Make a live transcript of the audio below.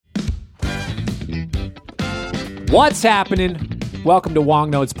What's happening? Welcome to Wong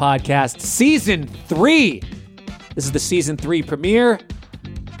Notes Podcast, Season 3. This is the Season 3 premiere.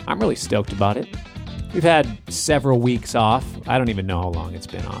 I'm really stoked about it. We've had several weeks off. I don't even know how long it's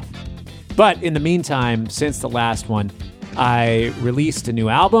been off. But in the meantime, since the last one, I released a new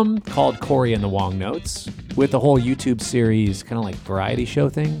album called Corey and the Wong Notes with a whole YouTube series, kind of like variety show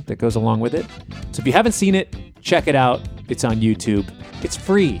thing that goes along with it. So if you haven't seen it, check it out. It's on YouTube. It's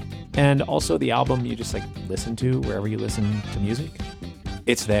free. And also the album you just listen to wherever you listen to music.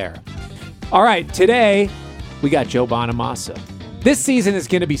 It's there. All right, today we got Joe Bonamassa. This season is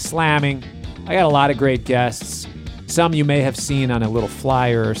going to be slamming. I got a lot of great guests. Some you may have seen on a little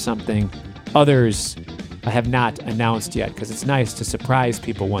flyer or something. Others I have not announced yet because it's nice to surprise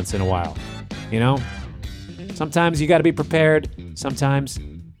people once in a while. You know? Sometimes you got to be prepared. Sometimes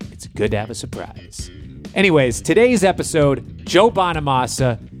it's good to have a surprise. Anyways, today's episode, Joe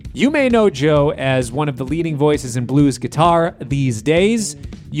Bonamassa. You may know Joe as one of the leading voices in blues guitar these days.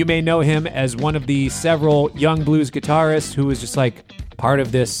 You may know him as one of the several young blues guitarists who was just part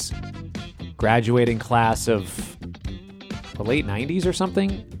of this graduating class of the late 90s or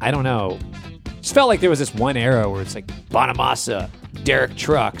something. I don't know. Just felt like there was this one era where it's Bonamassa, Derek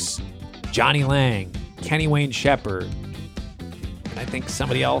Trucks, Johnny Lang, Kenny Wayne Shepherd, and I think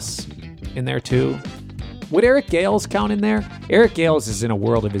somebody else in there too. Would Eric Gales count in there? Eric Gales is in a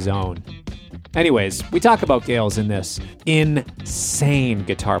world of his own. Anyways, we talk about Gales in this insane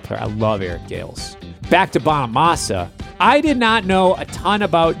guitar player. I love Eric Gales. Back to Bonamassa. I did not know a ton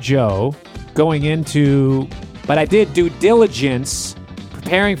about Joe going into, but I did due diligence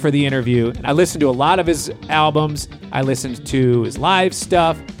preparing for the interview. And I listened to a lot of his albums. I listened to his live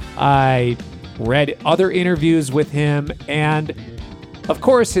stuff. I read other interviews with him, and of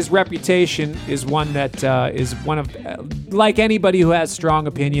course, his reputation is one that is one of, like anybody who has strong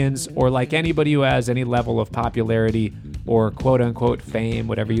opinions or like anybody who has any level of popularity or quote-unquote fame,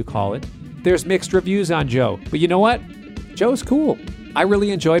 whatever you call it, there's mixed reviews on Joe. But you know what? Joe's cool. I really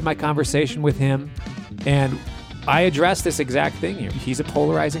enjoyed my conversation with him, and I addressed this exact thing here. He's a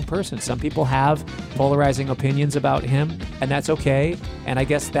polarizing person. Some people have polarizing opinions about him, and that's okay. And I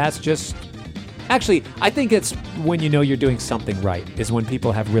guess that's just... Actually, I think it's when you know you're doing something right, is when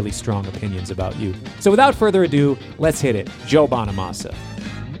people have really strong opinions about you. So without further ado, let's hit it. Joe Bonamassa.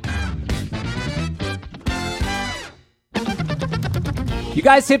 You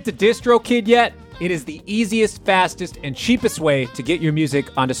guys hip to DistroKid yet? It is the easiest, fastest, and cheapest way to get your music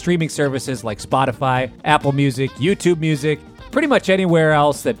onto streaming services like Spotify, Apple Music, YouTube Music, pretty much anywhere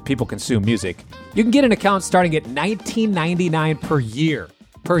else that people consume music. You can get an account starting at $19.99 per year.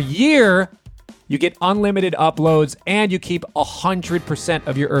 Per year! You get unlimited uploads, and you keep 100%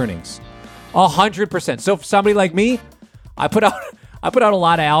 of your earnings. 100%. So for somebody like me, I put out a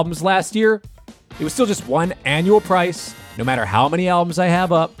lot of albums last year. It was still just one annual price, no matter how many albums I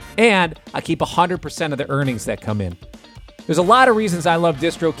have up, and I keep 100% of the earnings that come in. There's a lot of reasons I love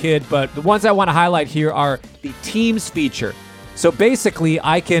DistroKid, but the ones I want to highlight here are the Teams feature. So basically,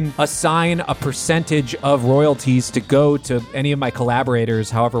 I can assign a percentage of royalties to go to any of my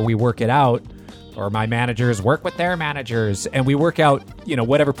collaborators, however we work it out, or my managers work with their managers, and we work out,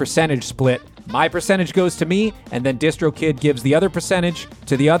 whatever percentage split. My percentage goes to me, and then DistroKid gives the other percentage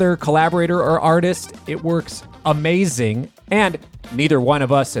to the other collaborator or artist. It works amazing, and neither one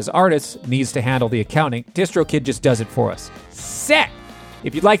of us as artists needs to handle the accounting. DistroKid just does it for us. Sick!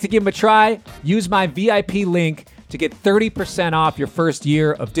 If you'd like to give them a try, use my VIP link to get 30% off your first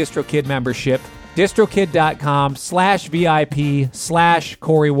year of DistroKid membership.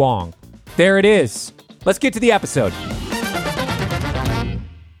 distrokid.com/VIP/Corey Wong. There it is. Let's get to the episode.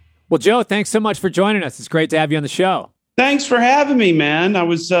 Well, Joe, thanks so much for joining us. It's great to have you on the show. Thanks for having me, man. I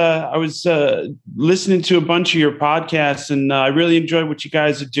was listening to a bunch of your podcasts, and I really enjoyed what you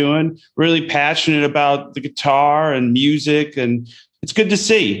guys are doing. Really passionate about the guitar and music, and it's good to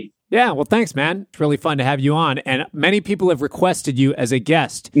see. Yeah, well, thanks, man. It's really fun to have you on, and many people have requested you as a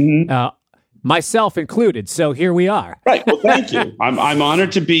guest. Mm-hmm. Myself included. So here we are. Right. Well, thank you. I'm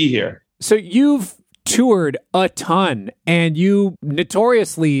honored to be here. So you've toured a ton, and you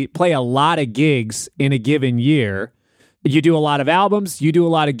notoriously play a lot of gigs in a given year. You do a lot of albums, you do a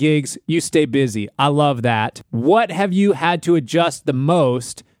lot of gigs, you stay busy. I love that. What have you had to adjust the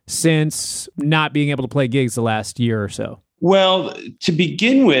most since not being able to play gigs the last year or so? Well, to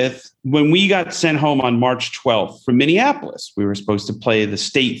begin with, when we got sent home on March 12th from Minneapolis, we were supposed to play the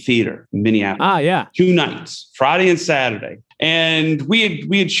State Theater in Minneapolis. Ah, yeah. 2 nights, Friday and Saturday. And we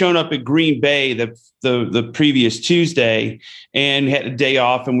had shown up at Green Bay the previous Tuesday and had a day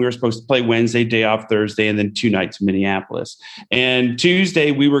off, and we were supposed to play Wednesday, day off Thursday, and then 2 nights in Minneapolis. And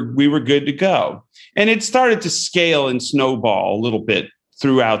Tuesday we were good to go. And it started to scale and snowball a little bit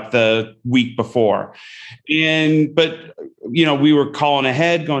throughout the week before. But we were calling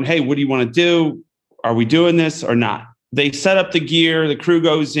ahead going, hey, what do you want to do? Are we doing this or not? They set up the gear. The crew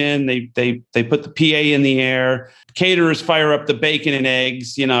goes in. They put the PA in the air. Caterers fire up the bacon and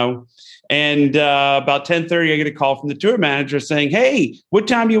eggs, And about 10:30, I get a call from the tour manager saying, hey, what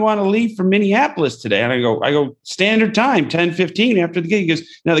time do you want to leave from Minneapolis today? And I go, standard time, 10:15 after the gig. He goes,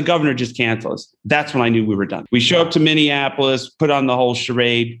 no, the governor just canceled us. That's when I knew we were done. We show up to Minneapolis, put on the whole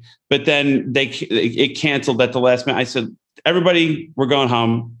charade, but then it canceled at the last minute. I said, everybody, we're going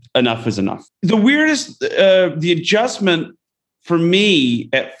home. Enough is enough. The weirdest, the adjustment for me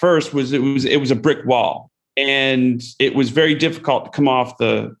at first was it was a brick wall, and it was very difficult to come off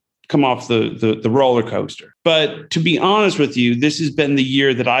the roller coaster. But to be honest with you, this has been the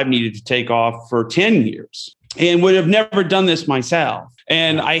year that I've needed to take off for 10 years and would have never done this myself.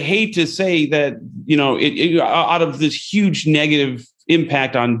 And I hate to say that, out of this huge negative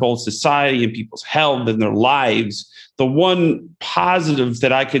impact on both society and people's health and their lives, the one positive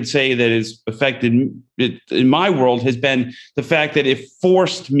that I could say that has affected it in my world has been the fact that it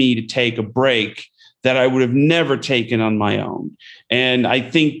forced me to take a break that I would have never taken on my own. And I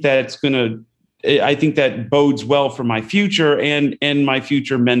think that bodes well for my future and my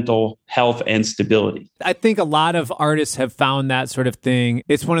future mental health and stability. I think a lot of artists have found that sort of thing.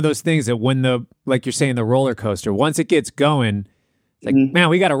 It's one of those things that when like you're saying, the roller coaster, once it gets going, it's like, man,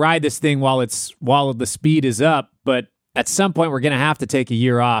 we got to ride this thing while the speed is up. But at some point, we're going to have to take a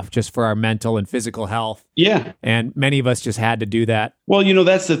year off just for our mental and physical health. Yeah. And many of us just had to do that. Well,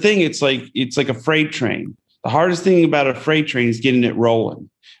 that's the thing. It's like a freight train. The hardest thing about a freight train is getting it rolling.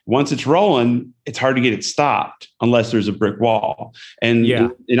 Once it's rolling, it's hard to get it stopped unless there's a brick wall. And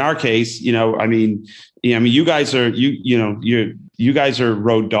in our case, you guys are you guys are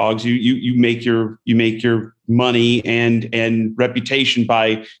road dogs. You make your money and reputation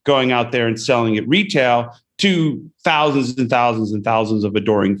by going out there and selling at retail to thousands and thousands and thousands of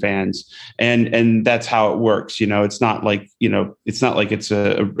adoring fans. And that's how it works. It's not like it's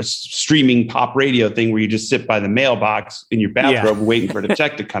a streaming pop radio thing where you just sit by the mailbox in your bathrobe waiting for the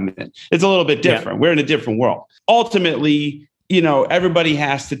check to come in. It's a little bit different. We're in a different world. Ultimately, everybody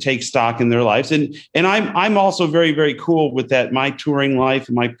has to take stock in their lives. And I'm also very, very cool with that. My touring life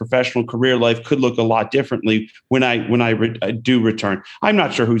and my professional career life could look a lot differently when I do return. I'm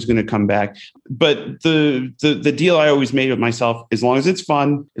not sure who's going to come back, but the deal I always made with myself, as long as it's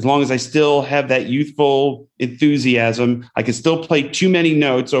fun, as long as I still have that youthful enthusiasm, I can still play too many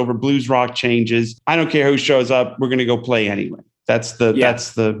notes over blues rock changes. I don't care who shows up. We're going to go play anyway. That's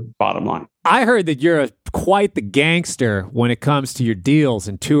the bottom line. I heard that you're quite the gangster when it comes to your deals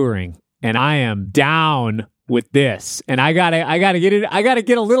and touring, and I am down with this. And I gotta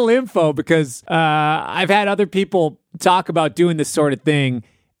get a little info because I've had other people talk about doing this sort of thing,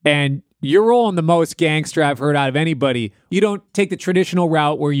 and you're rolling the most gangster I've heard out of anybody. You don't take the traditional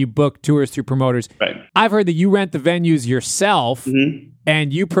route where you book tours through promoters. Right. I've heard that you rent the venues yourself. Mm-hmm.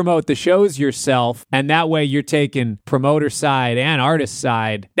 And you promote the shows yourself, and that way you're taking promoter side and artist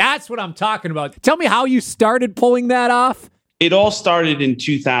side. That's what I'm talking about. Tell me how you started pulling that off. It all started in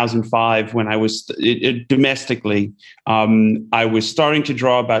 2005 when I was domestically. I was starting to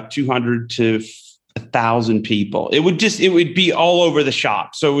draw about 200 to 1,000 people. It would be all over the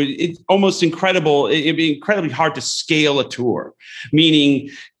shop. So it's almost incredible. It'd be incredibly hard to scale a tour, meaning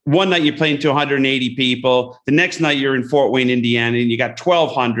one night you're playing to 180 people. The next night you're in Fort Wayne, Indiana, and you got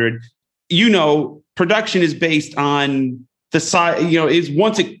 1,200. Production is based on the size. Is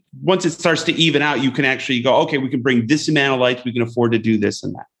once it starts to even out, you can actually go, okay, we can bring this amount of lights. We can afford to do this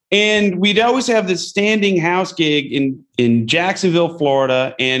and that. And we'd always have this standing house gig in Jacksonville,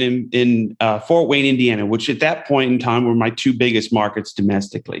 Florida, and in Fort Wayne, Indiana, which at that point in time were my two biggest markets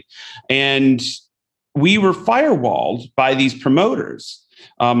domestically. And we were firewalled by these promoters.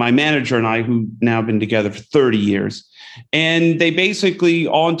 My manager and I, who now been together for 30 years. And they basically,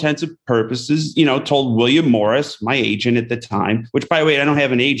 all intents and purposes, told William Morris, my agent at the time, which, by the way, I don't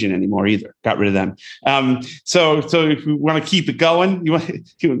have an agent anymore either. Got rid of them. So if you want to keep it going,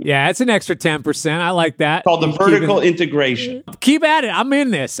 it's an extra 10%. I like that. Called the vertical integration. Keep at it. I'm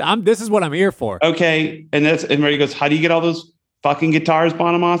in this. This is what I'm here for. Okay. And Ray goes, how do you get all those fucking guitars,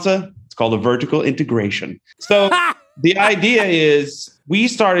 Bonamassa? It's called a vertical integration. So the idea is we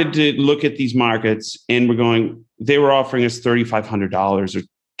started to look at these markets and they were offering us $3,500 or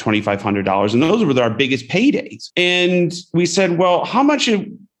 $2,500. And those were our biggest paydays. And we said, well, how much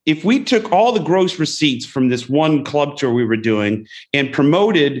if we took all the gross receipts from this one club tour we were doing and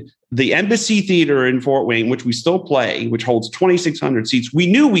promoted the Embassy Theater in Fort Wayne, which we still play, which holds 2,600 seats. We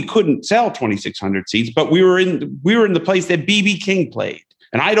knew we couldn't sell 2,600 seats, but we were in the place that B.B. King played,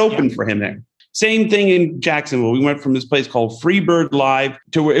 and I'd opened for him there. Same thing in Jacksonville. We went from this place called Freebird Live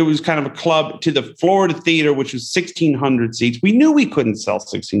to where it was kind of a club to the Florida Theater, which was 1,600 seats. We knew we couldn't sell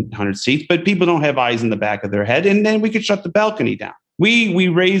 1,600 seats, but people don't have eyes in the back of their head, and then we could shut the balcony down. We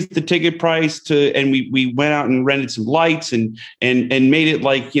raised the ticket price and we went out and rented some lights and made it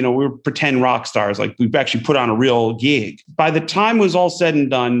like, we were pretend rock stars. Like we've actually put on a real gig. By the time it was all said and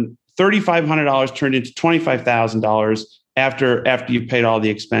done, $3,500 turned into $25,000 after you paid all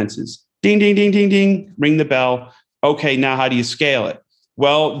the expenses. Ding, ding, ding, ding, ding, ring the bell. Okay, now how do you scale it?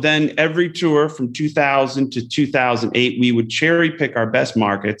 Well, then every tour from 2000 to 2008, we would cherry pick our best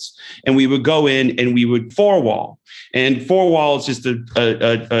markets and we would go in and we would four-wall. And four-wall is just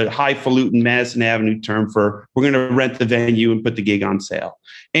a highfalutin Madison Avenue term for we're going to rent the venue and put the gig on sale.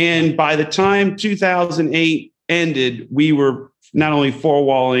 And by the time 2008 ended, we were not only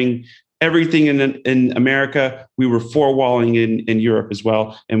four-walling everything in America, we were four-walling in Europe as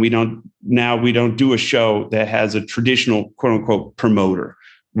well. And we don't do a show that has a traditional quote unquote promoter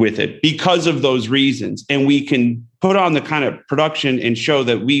with it because of those reasons. And we can put on the kind of production and show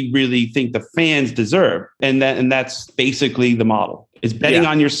that we really think the fans deserve. And that's basically the model, is betting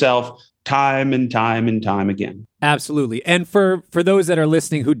on yourself time and time and time again. Absolutely. And for those that are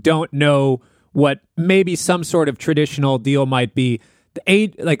listening who don't know what maybe some sort of traditional deal might be,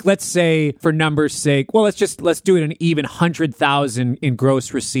 let's say for numbers' sake, well, let's do it an even 100,000 in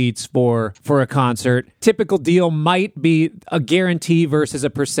gross receipts for a concert. Typical deal might be a guarantee versus a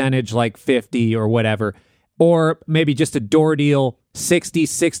percentage like 50 or whatever, or maybe just a door deal, 60,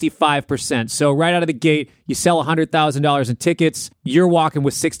 65%. So right out of the gate, you sell $100,000 in tickets, you're walking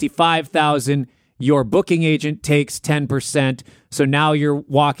with 65,000. Your booking agent takes 10%. So now you're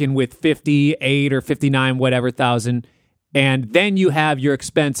walking with 58 or 59, whatever thousand. And then you have your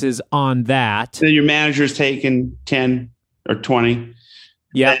expenses on that. Then your manager's taking 10 or 20.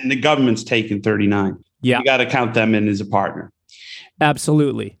 Yeah. And the government's taking 39. Yeah. You got to count them in as a partner.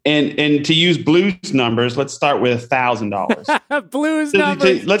 Absolutely. And to use Blues numbers, let's start with $1,000. Blues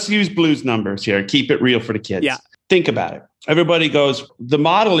numbers. Let's use Blues numbers here. Keep it real for the kids. Yeah. Think about it. Everybody goes, the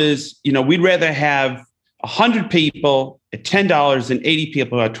model is, we'd rather have 100 people at $10 than 80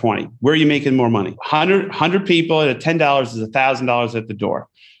 people at 20. Where are you making more money? 100 people at $10 is $1,000 at the door.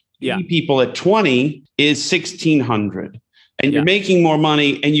 Yeah. 80 people at 20 is $1,600. And you're making more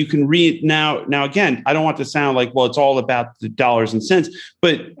money, and you can now again, I don't want to sound like, well, it's all about the dollars and cents,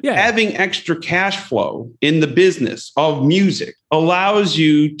 but having extra cash flow in the business of music allows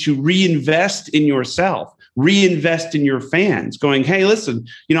you to reinvest in yourself, reinvest in your fans, going, hey, listen,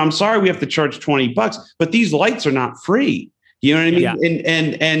 I'm sorry we have to charge $20, but these lights are not free. You know what I mean? Yeah.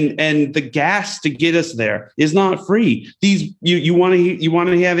 And the gas to get us there is not free. These you want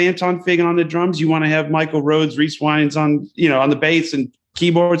to have Anton Fig on the drums. You want to have Michael Rhodes, Reese Wines on the bass and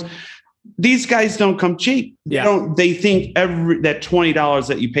keyboards. These guys don't come cheap. They think that $20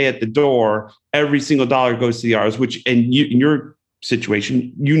 that you pay at the door, every single dollar goes to the artist, which in your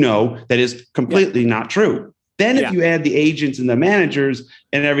situation, that is completely not true. Then if you add the agents and the managers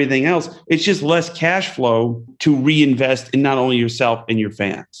and everything else, it's just less cash flow to reinvest in not only yourself and your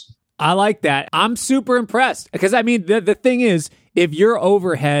fans. I like that. I'm super impressed because the thing is, if your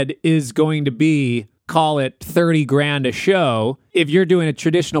overhead is going to be, call it $30,000 a show, if you're doing a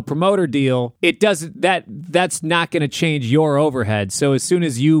traditional promoter deal, that's not going to change your overhead. So as soon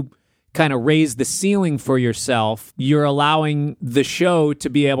as you kind of raise the ceiling for yourself, you're allowing the show to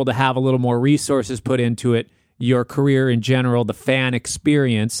be able to have a little more resources put into it, your career in general, the fan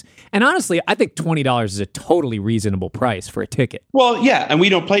experience. And honestly, I think $20 is a totally reasonable price for a ticket. Well, yeah, and we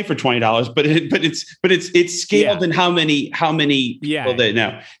don't play for $20, but it's scaled in how many people they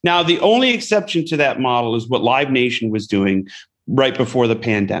know. Now, the only exception to that model is what Live Nation was doing right before the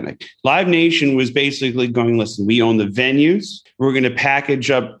pandemic. Live Nation was basically going, listen, we own the venues. We're going to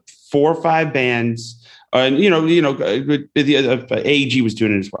package up 4 or 5 bands. And the AEG was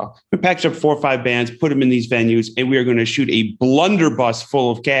doing it as well. We packaged up 4 or 5 bands, put them in these venues, and we are going to shoot a blunderbuss full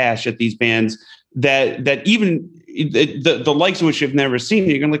of cash at these bands that even the likes of which you've never seen.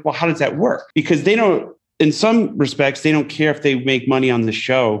 You're going to like, well, how does that work? Because they don't. In some respects, they don't care if they make money on the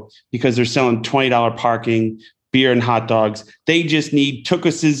show because they're selling $20 parking, beer, and hot dogs. They just need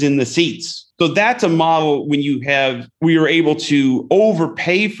tukuses in the seats. So that's a model when we are able to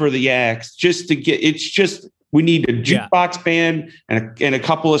overpay for the acts just to get, it's just We need a jukebox band and a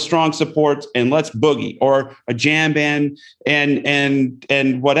couple of strong supports, and let's boogie, or a jam band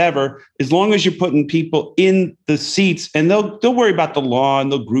and whatever. As long as you're putting people in the seats, and they'll worry about the lawn,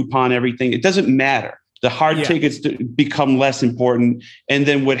 they'll Groupon everything. It doesn't matter. The hard tickets become less important, and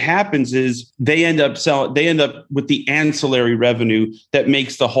then what happens is they end up with the ancillary revenue that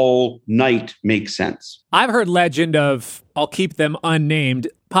makes the whole night make sense. I've heard legend of, I'll keep them unnamed,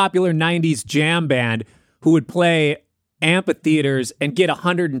 popular 90s jam band who would play amphitheaters and get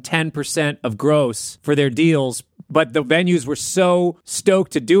 110% of gross for their deals. But the venues were so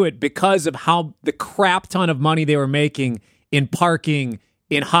stoked to do it because of how the crap ton of money they were making in parking,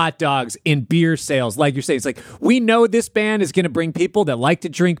 in hot dogs, in beer sales. Like you're saying, it's like, we know this band is going to bring people that like to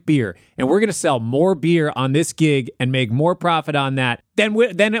drink beer, and we're going to sell more beer on this gig and make more profit on that than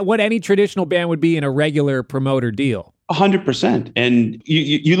what any traditional band would be in a regular promoter deal. 100%. And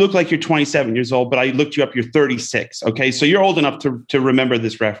you look like you're 27 years old, but I looked you up, you're 36. Okay. So you're old enough to remember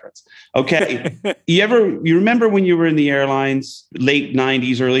this reference. Okay. You remember when you were in the airlines, late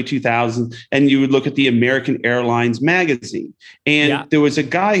 90s, early 2000s, and you would look at the American Airlines magazine, and there was a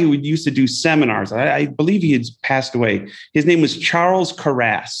guy who used to do seminars. I believe he had passed away. His name was Charles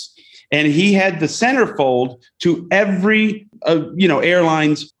Carras. And he had the centerfold to every,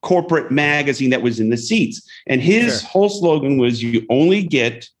 airline's corporate magazine that was in the seats. And his whole slogan was, you only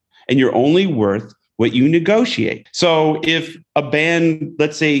get and you're only worth what you negotiate. So if a band,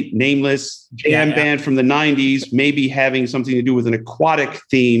 let's say nameless jam band from the 90s, maybe having something to do with an aquatic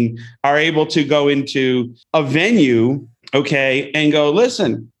theme, are able to go into a venue, and go,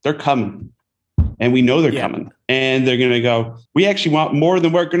 listen, they're coming. And we know they're coming, and they're going to go, we actually want more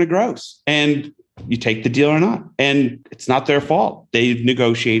than we're going to gross. And you take the deal or not. And it's not their fault. They've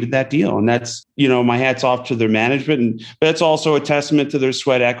negotiated that deal. And that's, my hat's off to their management. But it's also a testament to their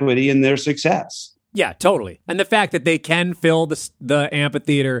sweat equity and their success. Yeah, totally. And the fact that they can fill the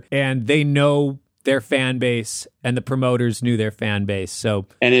amphitheater, and they know their fan base, and the promoters knew their fan base. So,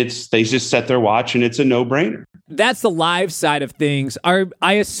 and they just set their watch, and it's a no-brainer. That's the live side of things.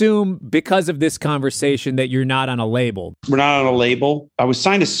 I assume because of this conversation that you're not on a label. We're not on a label. I was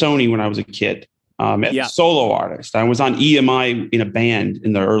signed to Sony when I was a kid, as a solo artist. I was on EMI in a band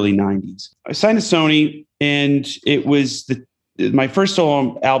in the early 90s. I signed to Sony, and it was my first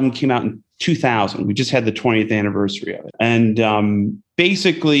solo album came out in 2000. We just had the 20th anniversary of it. And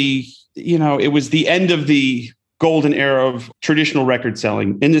basically, it was the end of the golden era of traditional record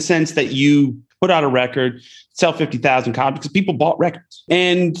selling, in the sense that you put out a record, sell 50,000 copies, because people bought records.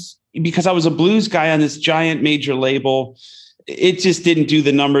 And because I was a blues guy on this giant major label, it just didn't do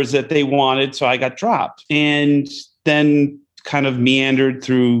the numbers that they wanted. So I got dropped, and then kind of meandered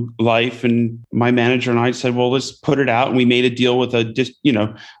through life. And my manager and I said, well, let's put it out. And we made a deal with a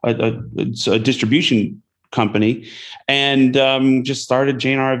distribution company, and just started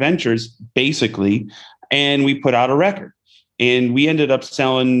J&R Ventures, basically. And we put out a record. And we ended up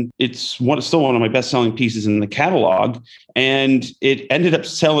selling, it's still one of my best-selling pieces in the catalog. And it ended up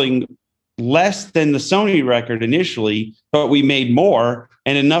selling less than the Sony record initially, but we made more,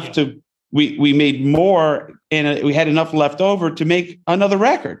 and enough we made more, and we had enough left over to make another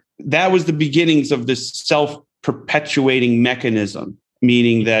record. That was the beginnings of this self-perpetuating mechanism,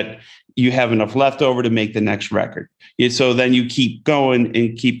 meaning that you have enough left over to make the next record. So then you keep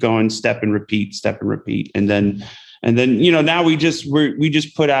going, step and repeat. And then, now we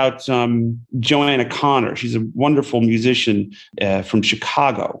just put out Joanna Connor. She's a wonderful musician from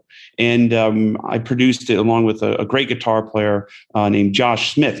Chicago. And I produced it along with a great guitar player named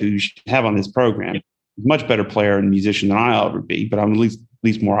Josh Smith, who you should have on this program. Much better player and musician than I'll ever be, but I'm at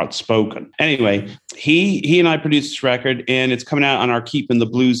least more outspoken. Anyway, he and I produced this record, and it's coming out on our Keeping the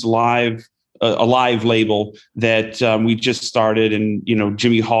Blues Live, a live label that we just started. And,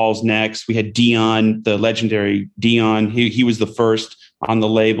 Jimmy Hall's next. We had Dion, the legendary Dion. He was the first on the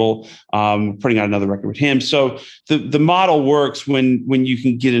label, putting out another record with him. So the model works when you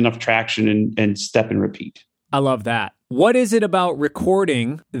can get enough traction and step and repeat. I love that. What is it about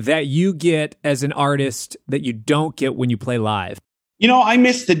recording that you get as an artist that you don't get when you play live? I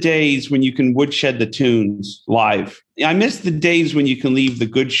miss the days when you can woodshed the tunes live. I miss the days when you can leave the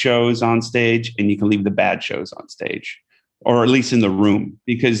good shows on stage and you can leave the bad shows on stage, or at least in the room,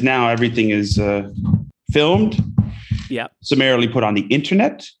 because now everything is filmed, summarily put on the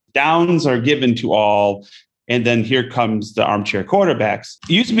internet. Downs are given to all. And then here comes the armchair quarterbacks.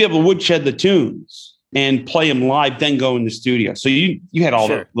 You used to be able to woodshed the tunes and play them live, then go in the studio. So you had all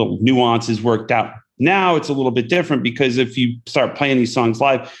the little nuances worked out. Now it's a little bit different, because if you start playing these songs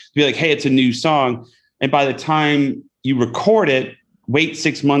live, you'll be like, hey, it's a new song. And by the time you record it, wait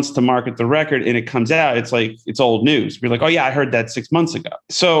 6 months to market the record and it comes out, it's like, it's old news. We're like, oh yeah, I heard that 6 months ago.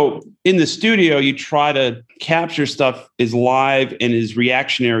 So in the studio, you try to capture stuff as live and as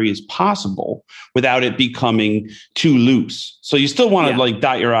reactionary as possible without it becoming too loose. So you still want to like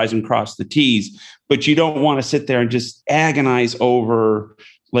dot your I's and cross the T's, but you don't want to sit there and just agonize over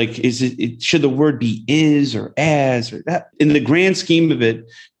like, should the word be is or as or that? In the grand scheme of it,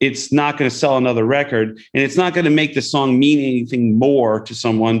 it's not going to sell another record, and it's not going to make the song mean anything more to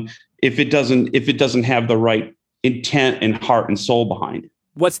someone if it doesn't have the right intent and heart and soul behind it.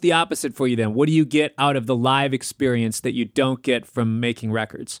 What's the opposite for you then? What do you get out of the live experience that you don't get from making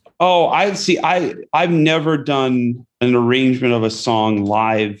records? Oh, I've never done an arrangement of a song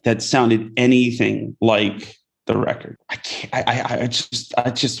live that sounded anything like the record. I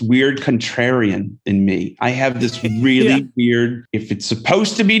just weird contrarian in me. I have this really weird, if it's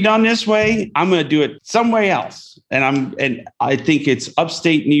supposed to be done this way, I'm going to do it some way else. And I think it's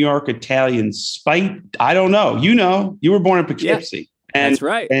upstate New York Italian spite. I don't know. You were born in Poughkeepsie. Yeah. And, that's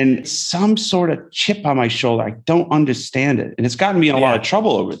right. And some sort of chip on my shoulder. I don't understand it. And it's gotten me in a lot of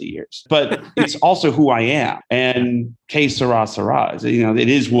trouble over the years. But it's also who I am. And que sera, sera. It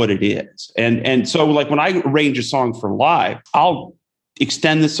is what it is. And so like when I arrange a song for live, I'll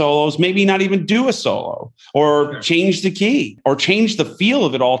extend the solos, maybe not even do a solo or change the key or change the feel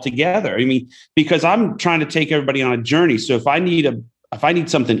of it altogether. I mean, because I'm trying to take everybody on a journey. So if I need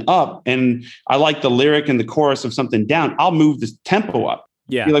something up and I like the lyric and the chorus of something down, I'll move the tempo up.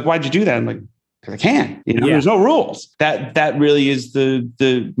 Yeah. You're like, why'd you do that? I'm like, because I can. There's no rules. That really is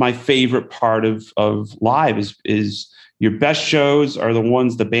my favorite part of live is your best shows are the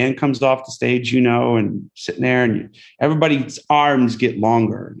ones the band comes off the stage, and sitting there and everybody's arms get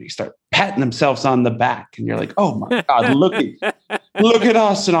longer and they start patting themselves on the back. And you're like, oh my God, look at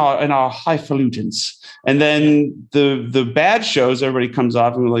us and our highfalutins. And then the bad shows, everybody comes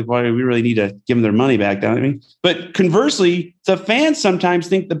off and we're like, well, we really need to give them their money back, don't we? But conversely, the fans sometimes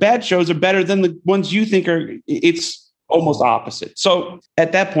think the bad shows are better than the ones you think are. It's almost opposite. So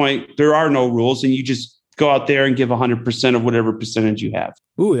at that point, there are no rules, and you just go out there and give 100% of whatever percentage you have.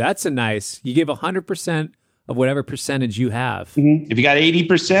 Ooh, that's you give 100% of whatever percentage you have. Mm-hmm. If you got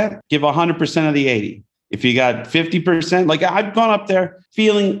 80%, give 100% of the 80. If you got 50%, like I've gone up there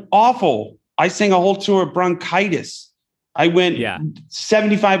feeling awful. I sang a whole tour of bronchitis. I went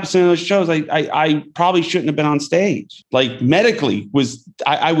 75% of those shows. I probably shouldn't have been on stage. Like medically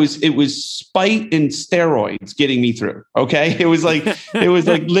it was spite and steroids getting me through. Okay. It was like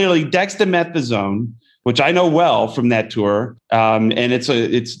literally dexamethasone, which I know well from that tour. And it's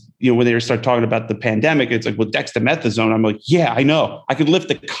when they start talking about the pandemic, it's like, well, dexamethasone. I'm like, yeah, I know. I could lift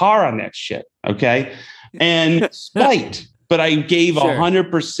a car on that shit. Okay. And spite, but I gave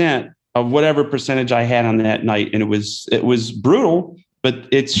 100% of whatever percentage I had on that night. And it was brutal, but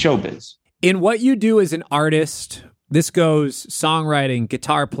it's showbiz. In what you do as an artist, this goes songwriting,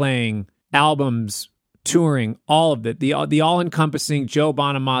 guitar playing, albums, touring, all of it, the all-encompassing Joe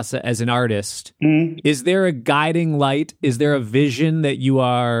Bonamassa as an artist. Mm-hmm. Is there a guiding light? Is there a vision that you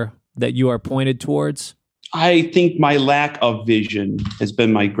are pointed towards? I think my lack of vision has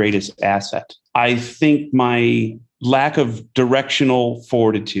been my greatest asset. I think my lack of directional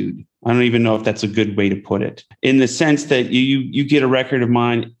fortitude. I don't even know if that's a good way to put it. In the sense that you get a record of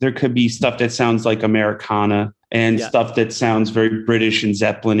mine, there could be stuff that sounds like Americana and stuff that sounds very British and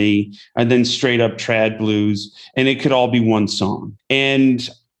Zeppelin-y, and then straight up trad blues, and it could all be one song. And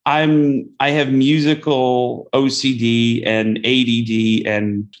I have musical OCD and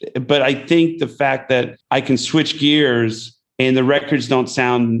ADD, but I think the fact that I can switch gears and the records don't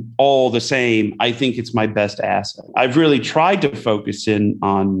sound all the same, I think it's my best asset. I've really tried to focus in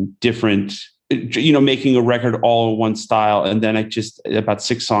on different, making a record all in one style. And then about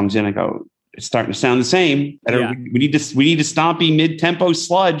 6 songs in, I go, it's starting to sound the same. We need to stompy mid-tempo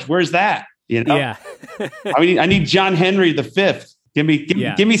sludge. Where's that? Yeah. I need John Henry the Fifth. Give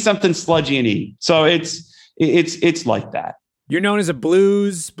me something sludgy and E. So it's like that. You're known as a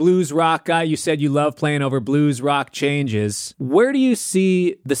blues rock guy. You said you love playing over blues rock changes. Where do you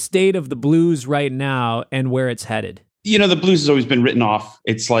see the state of the blues right now and where it's headed? The blues has always been written off.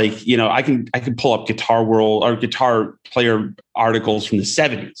 It's like, I can pull up Guitar World or guitar player articles from the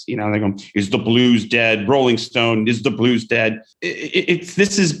 70s. They go, is the blues dead? Rolling Stone, is the blues dead?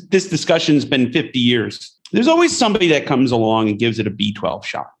 This discussion's been 50 years. There's always somebody that comes along and gives it a B12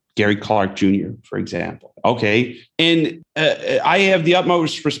 shot. Gary Clark Jr., for example. Okay. And I have the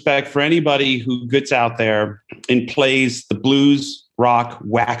utmost respect for anybody who gets out there and plays the blues rock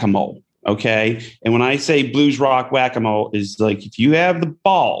whack-a-mole. Okay. And when I say blues rock whack-a-mole, is like, if you have the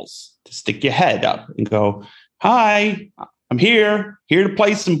balls to stick your head up and go, hi, I'm here to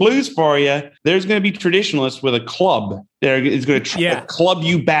play some blues for you. There's going to be traditionalists with a club that is going to try to club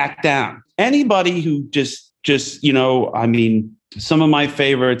you back down. Anybody who just I mean, some of my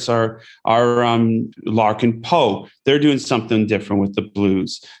favorites are Larkin Poe. They're doing something different with the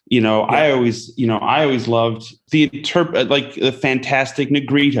blues. I always loved the fantastic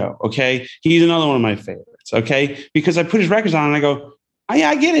Negrito. Okay, he's another one of my favorites. Okay, because I put his records on and I go,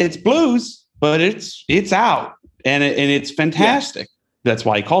 I get it. It's blues, but it's out and it's fantastic. That's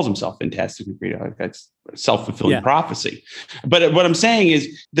why he calls himself Fantastic Negrito. That's self-fulfilling prophecy. But what I'm saying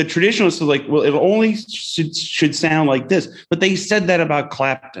is the traditionalists are like, well, it only should sound like this. But they said that about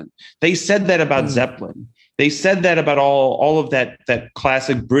Clapton. They said that about Zeppelin. They said that about all of that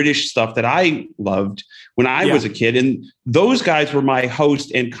classic British stuff that I loved when I was a kid. And those guys were my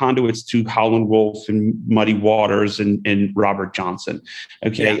host and conduits to Howlin' Wolf and Muddy Waters and Robert Johnson.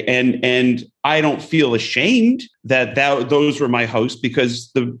 Okay. Yeah. And I don't feel ashamed that those were my hosts,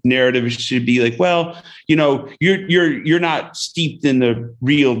 because the narrative should be like, well, you're not steeped in the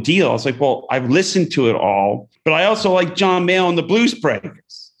real deal. It's like, well, I've listened to it all, but I also like John Mayall and the Blues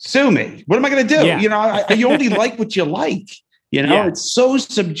Breakers. Sue me. What am I going to do? Yeah. You only like what you like. It's so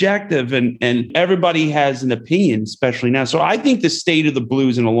subjective, and everybody has an opinion, especially now. So I think the state of the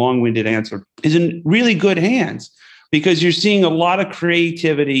blues, in a long-winded answer, is in really good hands, because you're seeing a lot of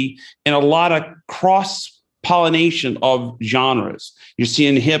creativity and a lot of cross-pollination of genres. You're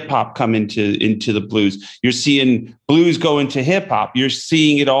seeing hip hop come into the blues. You're seeing blues go into hip hop. You're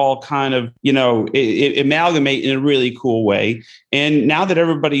seeing it all kind of, amalgamate in a really cool way. And now that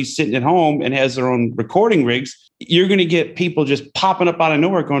everybody's sitting at home and has their own recording rigs, you're going to get people just popping up out of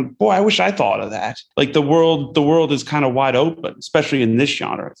nowhere going, boy, I wish I thought of that. Like the world is kind of wide open, especially in this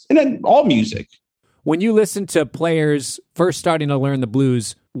genre, and then all music. When you listen to players first starting to learn the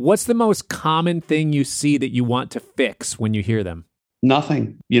blues, what's the most common thing you see that you want to fix when you hear them?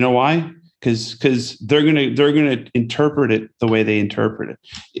 Nothing. You know why? Because they're gonna interpret it the way they interpret it.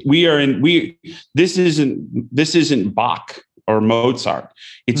 This isn't Bach or Mozart.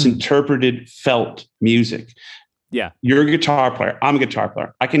 It's interpreted, felt music. Yeah. You're a guitar player. I'm a guitar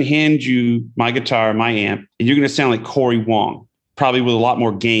player. I can hand you my guitar, my amp, and you're going to sound like Corey Wong, probably with a lot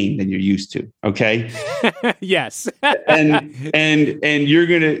more gain than you're used to. Okay. Yes. and you're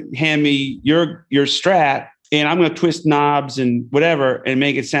going to hand me your Strat, and I'm going to twist knobs and whatever and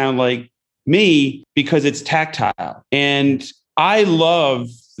make it sound like me, because it's tactile. And I love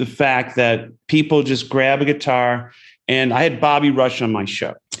the fact that people just grab a guitar. And I had Bobby Rush on my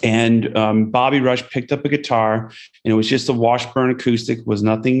show, and Bobby Rush picked up a guitar, and it was just a Washburn acoustic, was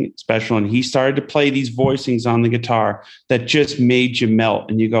nothing special. And he started to play these voicings on the guitar that just made you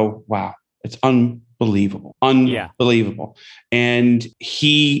melt. And you go, wow, it's unbelievable. Unbelievable. And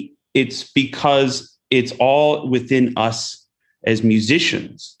it's because it's all within us as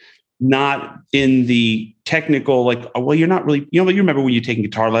musicians, not in the technical, like, oh, well, you're not really, you remember when you're taking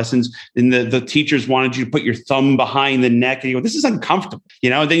guitar lessons and the teachers wanted you to put your thumb behind the neck, and you go, this is uncomfortable,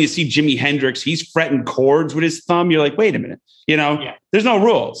 and then you see Jimi Hendrix, he's fretting chords with his thumb. You're like, wait a minute, there's no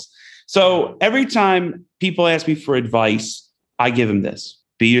rules. So every time people ask me for advice, I give them this: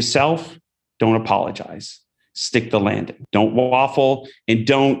 be yourself, don't apologize, stick the landing, don't waffle, and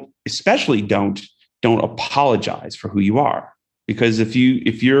don't apologize for who you are. Because if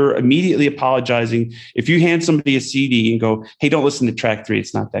you're immediately apologizing, if you hand somebody a CD and go, hey, don't listen to track 3,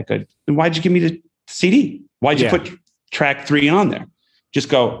 it's not that good, then why'd you give me the CD? Why'd you put track 3 on there? Just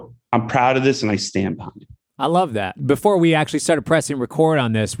go, I'm proud of this and I stand behind it. I love that. Before we actually started pressing record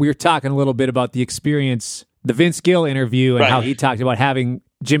on this, we were talking a little bit about the experience, the Vince Gill interview, and how he talked about having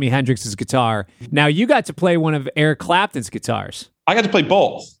Jimi Hendrix's guitar. Now, you got to play one of Eric Clapton's guitars. I got to play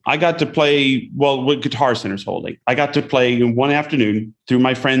both. I got to play, what Guitar Center's holding. I got to play one afternoon through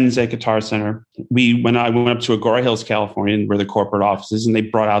my friends at Guitar Center. When I went up to Agora Hills, California, where the corporate office is, and they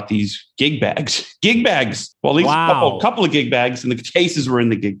brought out these gig bags. Well, at least a couple of gig bags, and the cases were in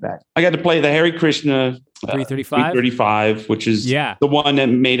the gig bag. I got to play the Hare Krishna 335, which is the one that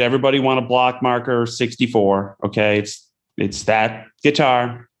made everybody want a block marker 64. Okay, it's that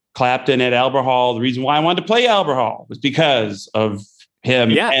guitar. Clapton at Albert Hall. The reason why I wanted to play Albert Hall was because of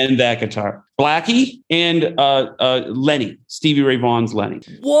him and that guitar. Blackie and Lenny, Stevie Ray Vaughan's Lenny.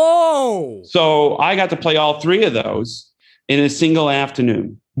 Whoa! So I got to play all 3 of those in a single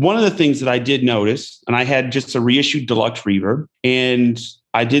afternoon. One of the things that I did notice, and I had just a reissued deluxe reverb, and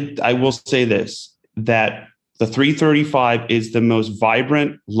I will say this, that the 335 is the most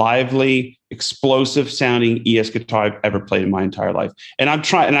vibrant, lively, explosive sounding ES guitar I've ever played in my entire life. And I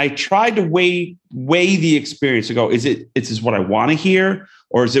tried to weigh the experience to go, is this what I want to hear,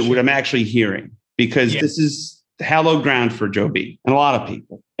 or is it what I'm actually hearing? Because this hallowed ground for Joe B and a lot of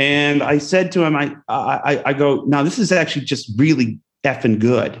people. And I said to him, I go, now this is actually just really effing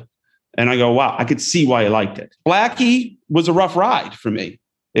good. And I go, wow, I could see why I liked it. Blackie was a rough ride for me.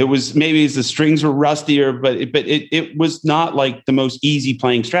 It was maybe the strings were rustier, but it was not like the most easy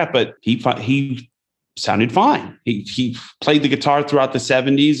playing Strat, but he sounded fine. He played the guitar throughout the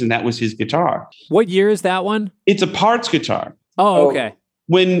 70s, and that was his guitar. What year is that one? It's a parts guitar. Oh, okay.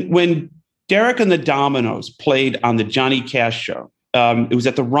 When Derek and the Dominoes played on the Johnny Cash show, it was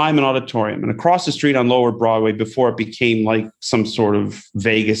at the Ryman Auditorium and across the street on Lower Broadway before it became like some sort of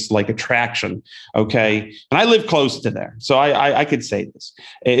Vegas-like attraction. Okay. And I live close to there. So I could say this.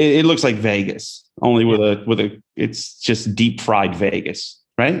 It looks like Vegas, only with it's just deep fried Vegas.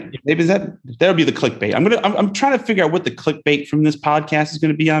 Right? Maybe that'll be the clickbait. I'm trying to figure out what the clickbait from this podcast is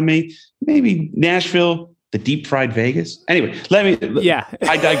going to be on me. Maybe Nashville, the deep fried Vegas. Anyway,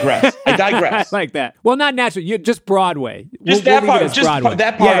 I digress. I like that. Well, not Nashville, just Broadway. Just that part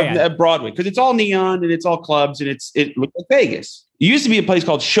of Broadway, because it's all neon and it's all clubs and it looks like Vegas. It used to be a place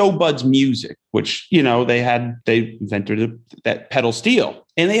called Showbuds Music, which, they invented that pedal steel.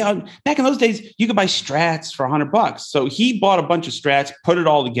 And they back in those days, you could buy Strats for $100. So he bought a bunch of Strats, put it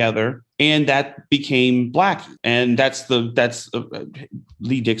all together, and that became Blackie. And that's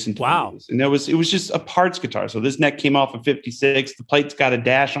Lee Dixon. Wow. And it was just a parts guitar. So this neck came off a 56. The plate's got a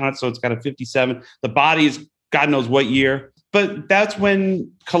dash on it, so it's got a 57. The body is God knows what year. But that's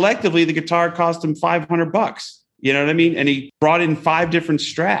when collectively the guitar cost him $500. You know what I mean? And he brought in 5 different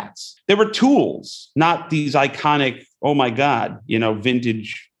Strats. They were tools, not these iconic, oh my God,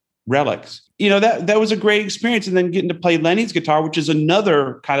 vintage relics. That was a great experience. And then getting to play Lenny's guitar, which is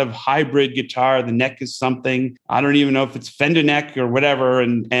another kind of hybrid guitar. The neck is something, I don't even know if it's Fender neck or whatever.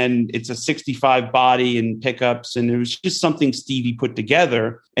 And it's a 65 body and pickups. And it was just something Stevie put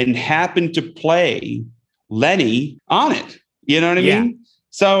together and happened to play Lenny on it. You know what I mean?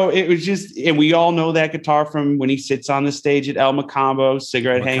 So it was just, and we all know that guitar from when he sits on the stage at El Macambo,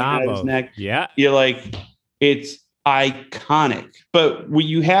 cigarette hanging out of his neck. Yeah. You're like, it's iconic. But what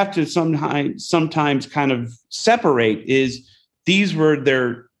you have to sometimes kind of separate is these were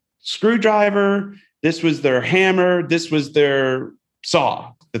their screwdriver, this was their hammer, this was their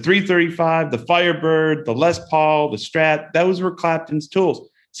saw. The 335, the Firebird, the Les Paul, the Strat, those were Clapton's tools.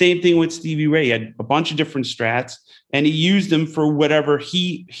 Same thing with Stevie Ray. He had a bunch of different Strats, and he used them for whatever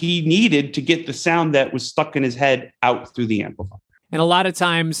he needed to get the sound that was stuck in his head out through the amplifier. And a lot of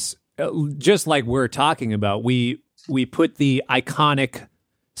times, just like we're talking about, we put the iconic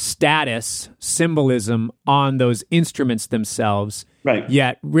status symbolism on those instruments themselves. Right.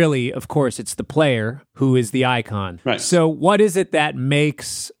 Yet, really, of course, it's the player who is the icon. Right. So what is it that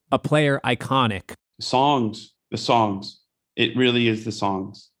makes a player iconic? The songs. It really is the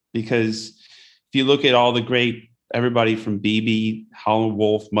songs. Because if you look at all the great, everybody from BB, Howlin'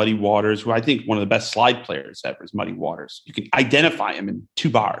 Wolf, Muddy Waters, who I think one of the best slide players ever is Muddy Waters. You can identify him in 2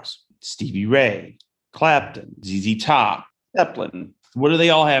 bars. Stevie Ray, Clapton, ZZ Top, Zeppelin. What do they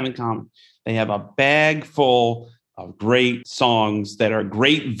all have in common? They have a bag full of great songs that are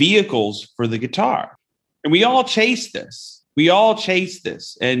great vehicles for the guitar. And we all chase this.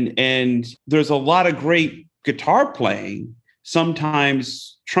 And there's a lot of great guitar playing,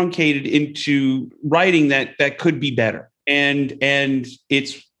 sometimes truncated into writing that could be better. And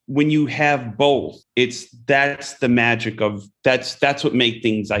it's when you have both, that's the magic of that's what makes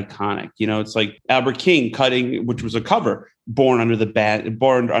things iconic. It's like Albert King cutting, which was a cover, Born Under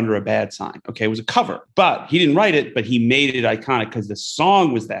a Bad Sign. Okay, it was a cover, but he didn't write it, but he made it iconic because the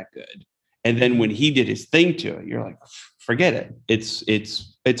song was that good. And then when he did his thing to it, you're like, forget it.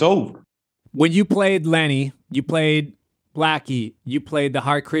 It's over. When you played Lenny, you played Blackie, you played the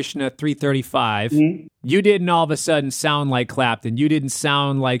Hare Krishna 335. Mm-hmm. You didn't all of a sudden sound like Clapton. You didn't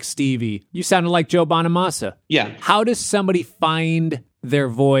sound like Stevie. You sounded like Joe Bonamassa. Yeah. How does somebody find their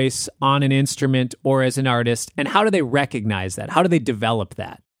voice on an instrument or as an artist, and how do they recognize that? How do they develop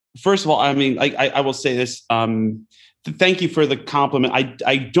that? First of all, I mean, I will say this. Thank you for the compliment.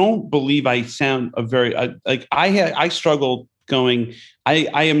 I don't believe I sound a very I struggled going.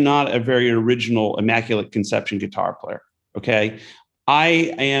 I am not a very original Immaculate Conception guitar player. Okay.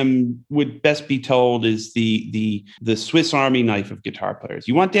 Would best be told is the Swiss Army knife of guitar players.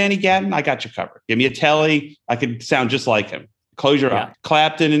 You want Danny Gatton? I got you covered. Give me a Telly. I could sound just like him. Close your eye.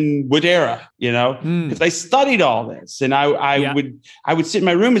 Clapton and Woodera, because I studied all this, and I would sit in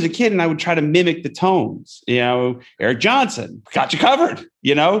my room as a kid and I would try to mimic the tones. Eric Johnson, got you covered.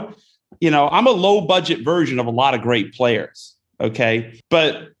 I'm a low budget version of a lot of great players. Okay,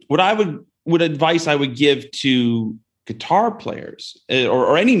 but what advice I would give to guitar players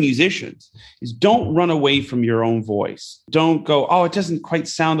or any musicians is don't run away from your own voice. Don't go, oh, it doesn't quite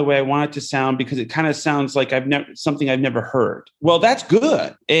sound the way I want it to sound because it kind of sounds like something I've never heard. Well, that's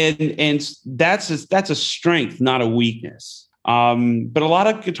good. And that's a strength, not a weakness. But a lot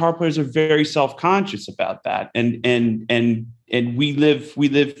of guitar players are very self-conscious about that. And we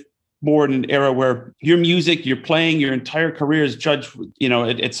live more in an era where your music, you're playing, your entire career is judged,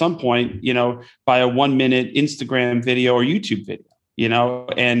 at some point, by a 1-minute Instagram video or YouTube video,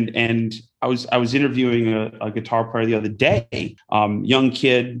 and I was interviewing a guitar player the other day, young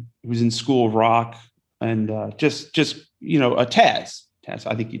kid who was in School of Rock and just a Taz,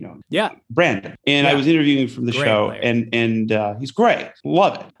 I think Brandon. And I was interviewing him from the show player. and he's great.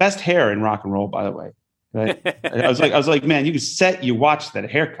 Love it. Best hair in rock and roll, by the way. Right. I was like, man, you watch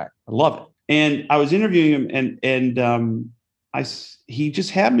that haircut. I love it. And I was interviewing him and he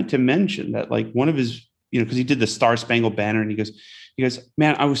just happened to mention that like one of his, because he did the Star Spangled Banner and he goes,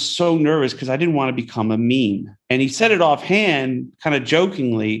 man, I was so nervous because I didn't want to become a meme. And he said it offhand, kind of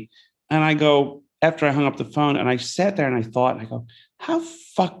jokingly. And I go, after I hung up the phone and I sat there and I thought, and I go, how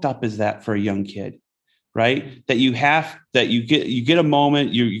fucked up is that for a young kid? Right. That you get a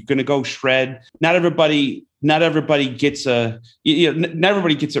moment, you're going to go shred. Not everybody gets not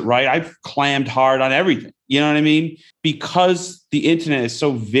everybody gets it right. I've clammed hard on everything. You know what I mean? Because the internet is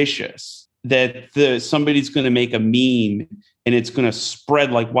so vicious that somebody's going to make a meme and it's going to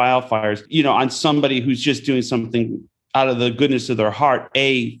spread like wildfires, on somebody who's just doing something out of the goodness of their heart,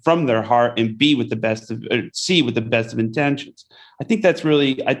 A, from their heart, and B, C, with the best of intentions. I think that's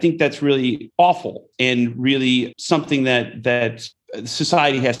really awful and really something that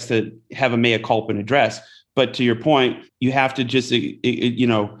society has to have a mea culpa and address. But to your point, you have to just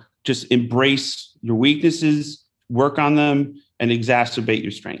embrace your weaknesses, work on them, and exacerbate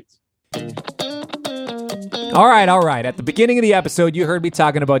your strengths. All right. At the beginning of the episode, you heard me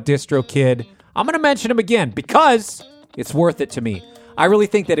talking about DistroKid. I'm going to mention him again because it's worth it to me. I really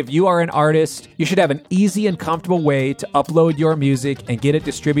think that if you are an artist, you should have an easy and comfortable way to upload your music and get it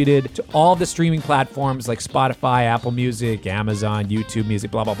distributed to all the streaming platforms like Spotify, Apple Music, Amazon, YouTube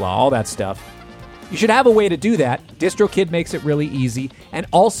Music, blah, blah, blah, all that stuff. You should have a way to do that. DistroKid makes it really easy. And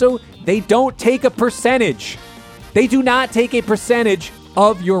also, they don't take a percentage. They do not take a percentage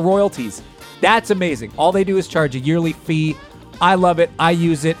of your royalties. That's amazing. All they do is charge a yearly fee. I love it. I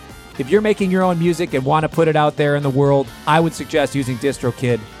use it. If you're making your own music and want to put it out there in the world, I would suggest using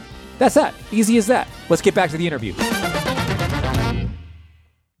DistroKid. That's that. Easy as that. Let's get back to the interview.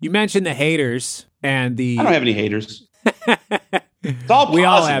 You mentioned the haters and the... I don't have any haters. It's all we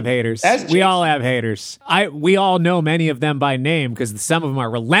all have haters. We all have haters. We all know many of them by name because some of them are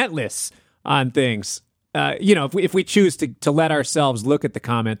relentless on things. If we choose to let ourselves look at the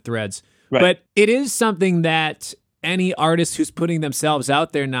comment threads. Right. But it is something that any artist who's putting themselves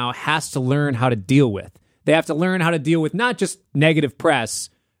out there now has to learn how to deal with. They have to learn how to deal with not just negative press,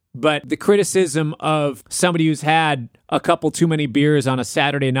 but the criticism of somebody who's had a couple too many beers on a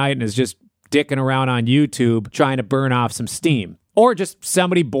Saturday night and is just dicking around on YouTube trying to burn off some steam. Or just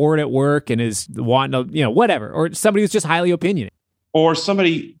somebody bored at work and is wanting to, whatever. Or somebody who's just highly opinionated. Or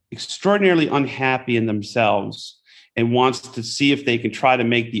somebody extraordinarily unhappy in themselves and wants to see if they can try to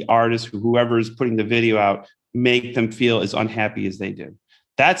make the artist, whoever is putting the video out, make them feel as unhappy as they do.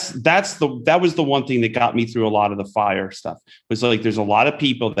 That was the one thing that got me through a lot of the fire stuff. Was like there's a lot of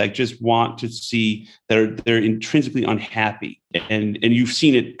people that just want to see they're intrinsically unhappy, and you've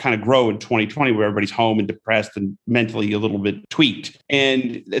seen it kind of grow in 2020 where everybody's home and depressed and mentally a little bit tweaked,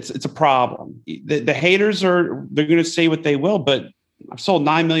 and it's a problem. The haters they're going to say what they will, but I've sold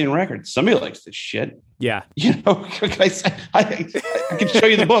 9 million records. Somebody likes this shit. Yeah, I can show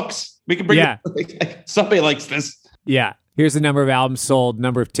you the books. We can bring it. Somebody likes this. Yeah. Here's the number of albums sold,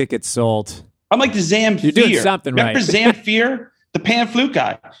 number of tickets sold. I'm like the Zamfir. You're doing something right. Remember Zamfir, the Pan Flute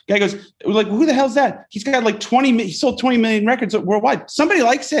guy? Guy goes, like, who the hell's that? He's got like he sold 20 million records worldwide. Somebody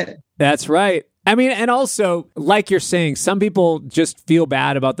likes it. That's right. I mean, and also, like you're saying, some people just feel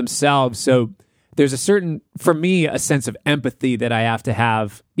bad about themselves. So there's for me, a sense of empathy that I have to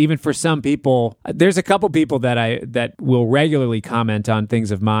have. Even for some people, there's a couple people that will regularly comment on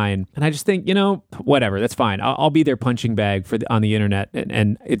things of mine. And I just think, whatever, that's fine. I'll be their punching bag on the internet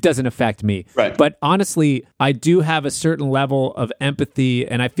and it doesn't affect me. Right. But honestly, I do have a certain level of empathy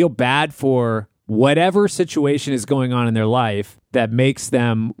and I feel bad for whatever situation is going on in their life that makes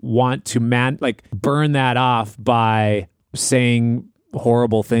them want to burn that off by saying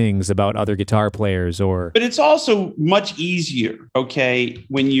horrible things about other guitar players. But it's also much easier, okay,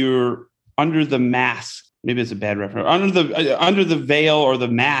 when you're under the mask. Maybe it's a bad reference. Under the veil or the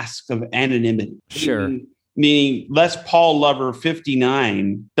mask of anonymity. Sure. meaning Les Paul Lover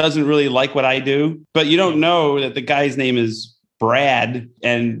 59 doesn't really like what I do, but you don't know that the guy's name is Brad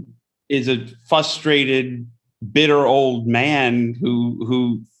and is a frustrated, bitter old man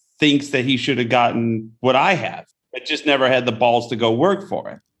who thinks that he should have gotten what I have, but just never had the balls to go work for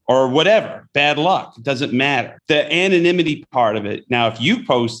it or whatever. Bad luck. It doesn't matter. The anonymity part of it. Now, if you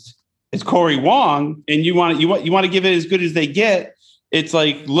post as Corey Wong and you want to give it as good as they get, it's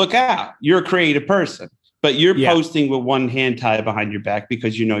like, look out, you're a creative person, but you're posting with one hand tied behind your back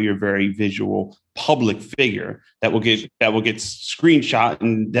because you know you're a very visual public figure that will get screenshot,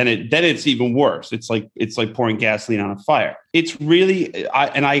 and then it's even worse. It's like pouring gasoline on a fire. It's really,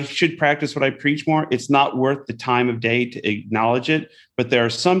 and I should practice what I preach more. It's not worth the time of day to acknowledge it, but there are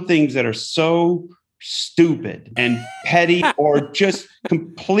some things that are so stupid and petty or just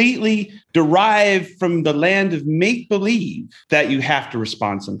completely derived from the land of make-believe that you have to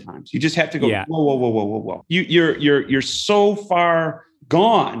respond sometimes. You just have to go, whoa. You're so far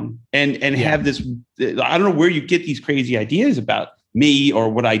gone and have this, I don't know where you get these crazy ideas about me or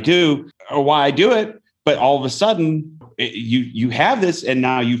what I do or why I do it, but all of a sudden you have this and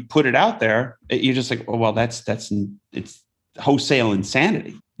now you've put it out there. You're just like, oh, well, it's wholesale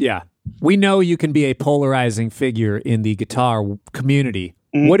insanity. Yeah. We know you can be a polarizing figure in the guitar community.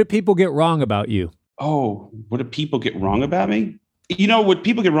 Mm-hmm. What do people get wrong about you? Oh, what do people get wrong about me? You know, what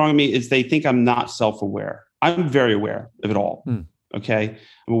people get wrong about me is they think I'm not self-aware. I'm very aware of it all. Okay.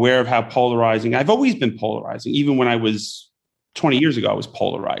 I'm aware of how polarizing. I've always been polarizing. Even when I was 20 years ago, I was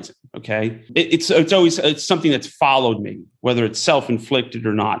polarizing. Okay. It's something that's followed me, whether it's self-inflicted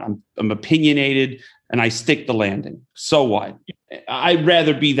or not. I'm opinionated and I stick the landing. So what? I'd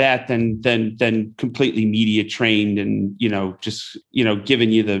rather be that than completely media trained and, just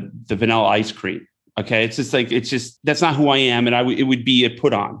giving you the vanilla ice cream. Okay. It's just that's not who I am. And it would be a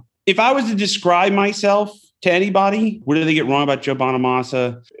put on. If I was to describe myself to anybody, what do they get wrong about Joe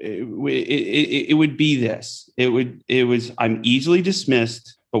Bonamassa? It would be this. It was, I'm easily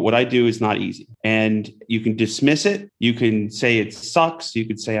dismissed, but what I do is not easy. And you can dismiss it. You can say it sucks. You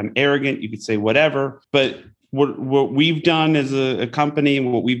could say I'm arrogant. You could say whatever. But what we've done as a company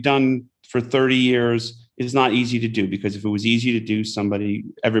and what we've done for 30 years is not easy to do, because if it was easy to do,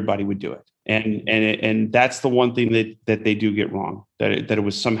 everybody would do it. And that's the one thing that they do get wrong, that it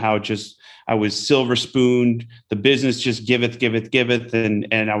was somehow just, I was silver spooned, the business just giveth.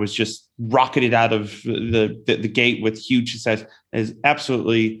 And I was just rocketed out of the gate with huge success, is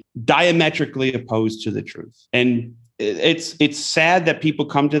absolutely diametrically opposed to the truth. And it's sad that people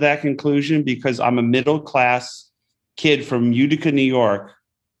come to that conclusion, because I'm a middle-class kid from Utica, New York,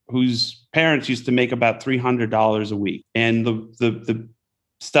 whose parents used to make about $300 a week. And the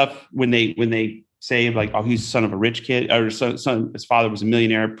stuff when they say like, oh, he's the son of a rich kid, or his father was a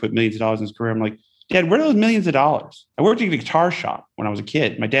millionaire, put millions of dollars in his career. I'm like, Dad, where are those millions of dollars? I worked at a guitar shop when I was a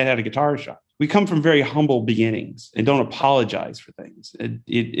kid. My dad had a guitar shop. We come from very humble beginnings and don't apologize for things. And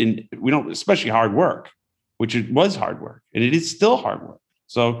we don't, especially hard work, which it was hard work, and it is still hard work.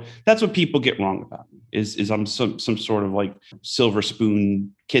 So that's what people get wrong about me, is I'm some sort of like silver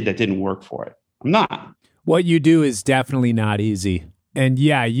spoon kid that didn't work for it. I'm not. What you do is definitely not easy. And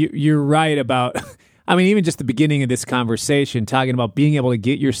yeah, you're right about, I mean, even just the beginning of this conversation, talking about being able to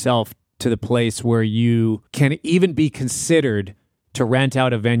get yourself to the place where you can even be considered to rent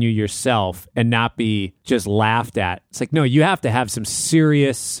out a venue yourself and not be just laughed at. It's like, no, you have to have some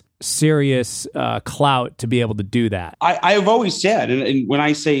serious clout to be able to do that. I've always said, and when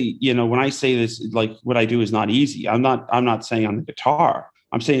I say this, like what I do is not easy. I'm not saying on the guitar.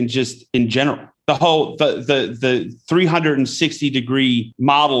 I'm saying just in general. The 360 degree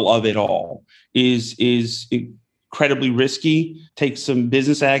model of it all is incredibly risky. Takes some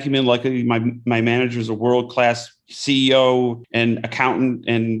business acumen. Luckily, my manager is a world-class CEO and accountant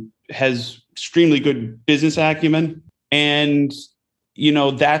and has extremely good business acumen. And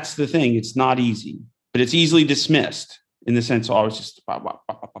that's the thing. It's not easy, but it's easily dismissed in the sense, it's just,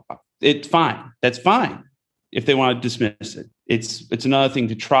 it's fine. That's fine. If they want to dismiss it, it's another thing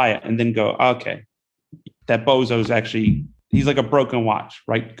to try it and then go, okay, that bozo is actually, he's like a broken watch,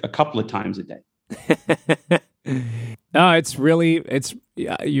 right? A couple of times a day. No,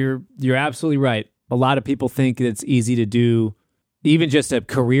 you're absolutely right. A lot of people think it's easy to do, even just a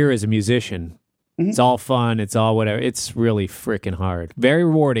career as a musician. Mm-hmm. It's all fun. It's all whatever. It's really freaking hard. Very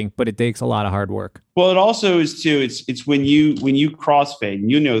rewarding, but it takes a lot of hard work. Well, it also is too. It's when you crossfade,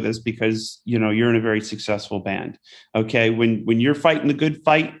 and you know this because you're in a very successful band. Okay, when you're fighting the good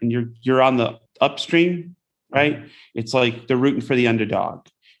fight and you're on the upstream, right? It's like they're rooting for the underdog.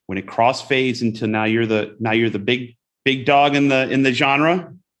 When it crossfades into now you're the big dog in the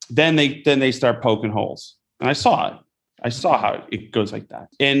genre, then they start poking holes. And I saw it. I saw how it goes like that.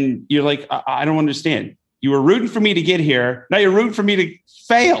 And you're like, I don't understand. You were rooting for me to get here. Now you're rooting for me to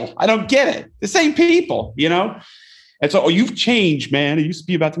fail. I don't get it. The same people, And so, you've changed, man. It used to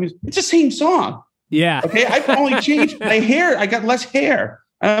be about the music. It's the same song. Yeah. Okay. I've only changed my hair. I got less hair.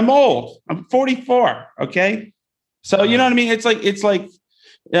 I'm old. I'm 44. Okay. So, you know what I mean? It's like,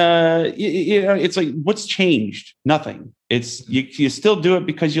 what's changed? Nothing. It's you still do it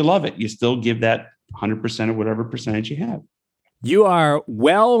because you love it. You still give that 100% of whatever percentage you have. You are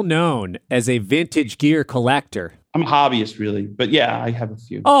well known as a vintage gear collector. I'm a hobbyist, really, but yeah, I have a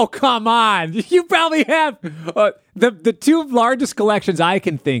few. Oh, come on! You probably have the two largest collections I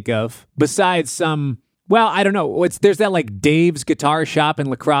can think of, besides some. Well, I don't know. There's that like Dave's Guitar Shop in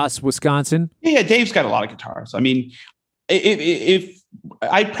La Crosse, Wisconsin. Yeah, Dave's got a lot of guitars. I mean, if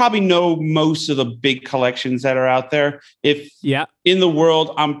I probably know most of the big collections that are out there. In the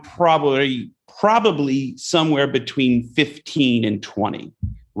world, I'm probably somewhere between 15 and 20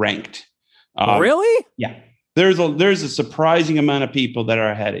 ranked. Really? Yeah. There's a surprising amount of people that are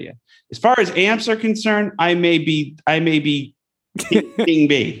ahead of you. As far as amps are concerned, I may be King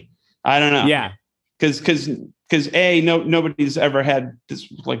B. I don't know. Yeah. Because nobody's ever had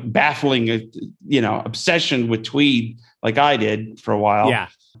this like baffling, obsession with tweed like I did for a while. Yeah.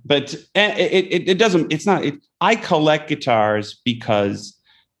 But it doesn't. It's not. I collect guitars because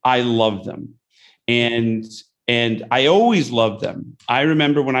I love them, and I always loved them. I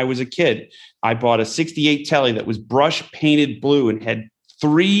remember when I was a kid, I bought a '68 Tele that was brush painted blue and had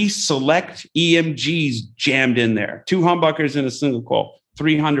 3 select EMGs jammed in there, 2 humbuckers and a single coil,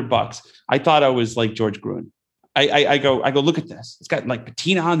 $300. I thought I was like George Gruen. I go, look at this. It's got like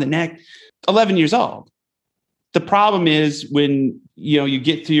patina on the neck. 11 years old. The problem is when you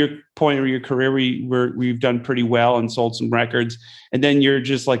get to your point of your career where you've done pretty well and sold some records, and then you're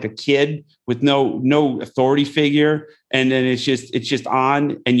just like a kid with no authority figure, and then it's just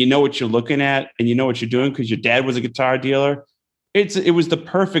on, and you know what you're looking at, and you know what you're doing because your dad was a guitar dealer. It was the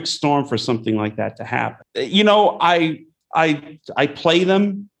perfect storm for something like that to happen. I play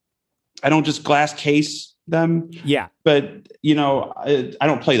them. I don't just glass case them. Yeah. But, I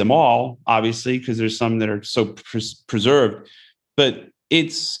don't play them all, obviously, because there's some that are so preserved. But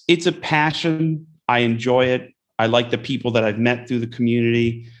it's a passion. I enjoy it. I like the people that I've met through the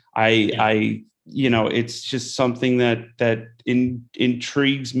community. It's just something that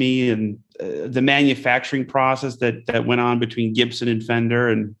intrigues me, and the manufacturing process that went on between Gibson and Fender,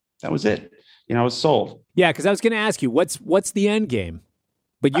 and that was it. I was sold. Yeah, because I was going to ask you, what's the end game?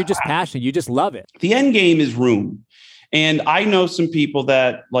 But you're just passionate. You just love it. The end game is room. And I know some people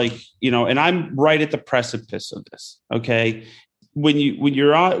that and I'm right at the precipice of this. Okay. When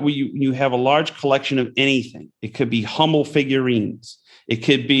you have a large collection of anything, it could be Hummel figurines. It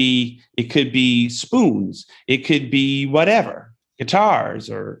could be spoons. It could be whatever, guitars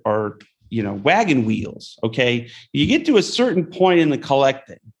or wagon wheels. Okay. You get to a certain point in the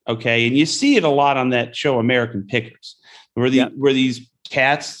collecting. Okay. And you see it a lot on that show, American Pickers, where these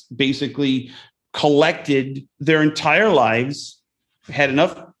cats basically collected their entire lives, had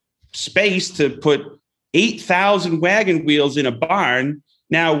enough space to put 8,000 wagon wheels in a barn,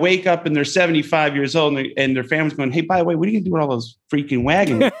 now wake up and they're 75 years old and their family's going, hey, by the way, what are you going to do with all those freaking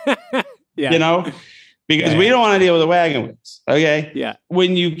wagon wheels? Because we don't want to deal with the wagon wheels. Okay. Yeah.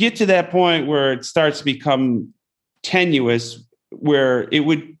 When you get to that point where it starts to become tenuous, where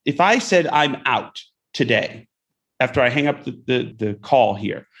if I said I'm out today, after I hang up the call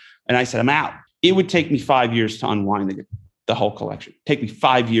here, and I said I'm out, it would take me 5 years to unwind the whole collection. Take me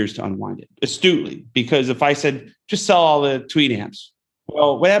 5 years to unwind it astutely, because if I said just sell all the Tweed amps,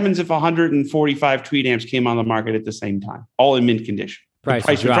 well, what happens if 145 Tweed amps came on the market at the same time, all in mint condition? Price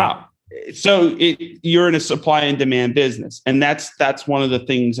would drop. So you're in a supply and demand business, and that's one of the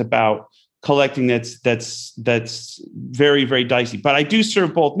things about collecting that's very, very dicey. But I do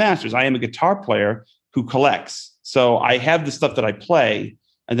serve both masters. I am a guitar player who collects. So I have the stuff that I play,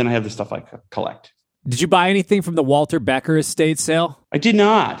 and then I have the stuff I collect. Did you buy anything from the Walter Becker estate sale? I did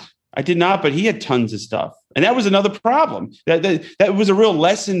not, but he had tons of stuff. And that was another problem. That was a real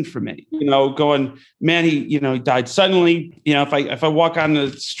lesson for me, going, man, he died suddenly. If I walk on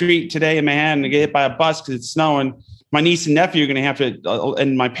the street today in Manhattan and get hit by a bus because it's snowing, my niece and nephew are going to have to,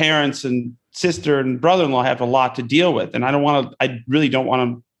 and my parents and sister and brother-in-law have a lot to deal with. And I really don't want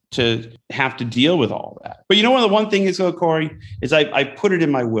them to have to deal with all of that. But the one thing is, Corey, is I put it in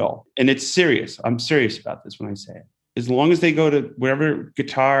my will, and it's serious. I'm serious about this when I say it. As long as they go to wherever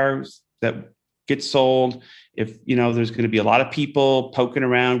guitars that get sold, if there's going to be a lot of people poking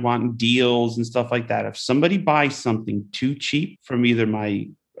around wanting deals and stuff like that. If somebody buys something too cheap from either my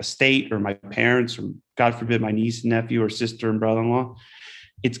estate or my parents or God forbid my niece and nephew or sister and brother-in-law,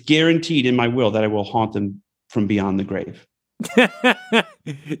 it's guaranteed in my will that I will haunt them from beyond the grave.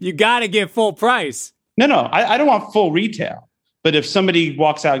 You got to get full price. No, I don't want full retail. But if somebody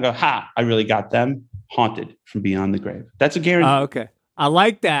walks out and go, ha, I really got them, haunted from beyond the grave. That's a guarantee. Oh, okay. I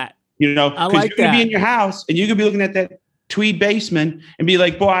like that. You know, because you're going to be in your house and you could be looking at that tweed basement and be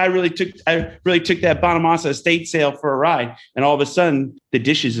like, boy, I really took that Bonamassa estate sale for a ride. And all of a sudden, the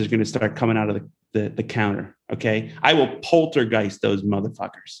dishes are going to start coming out of the counter. Okay. I will poltergeist those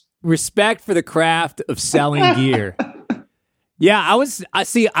motherfuckers. Respect for the craft of selling gear. Yeah,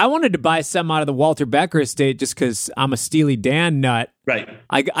 I wanted to buy some out of the Walter Becker estate just because I'm a Steely Dan nut. Right.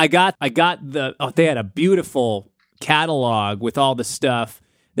 I got they had a beautiful catalog with all the stuff.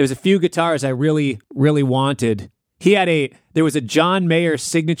 There was a few guitars I really, really wanted. There was a John Mayer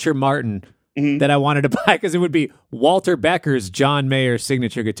signature Martin that I wanted to buy because it would be Walter Becker's John Mayer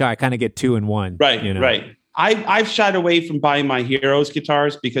signature guitar. I kind of get 2 in 1. Right, you know? Right. I've shied away from buying my Heroes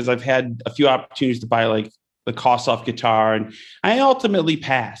guitars because I've had a few opportunities to buy like the Kossoff guitar, and I ultimately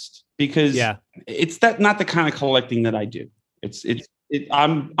passed because it's not the kind of collecting that I do.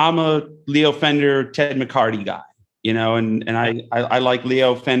 I'm a Leo Fender, Ted McCarty guy, you know, and I like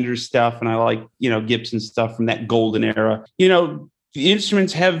Leo Fender stuff, and I like, you know, Gibson stuff from that golden era. You know, the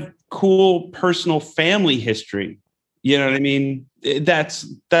instruments have cool personal family history. You know what I mean? That's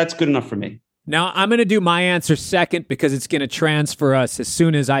good enough for me. Now, I'm going to do my answer second because it's going to transfer us. As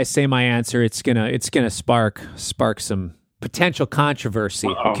soon as I say my answer, it's going to spark some potential controversy.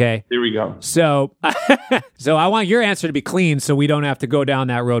 Uh-oh. Okay, here we go. So I want your answer to be clean so we don't have to go down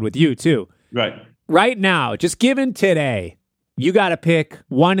that road with you too. Right now, just given today, you got to pick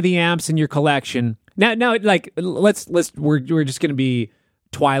one of the amps in your collection. Now, like we're just going to be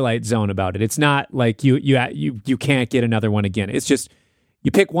Twilight Zone about it. It's not like you can't get another one again. It's just you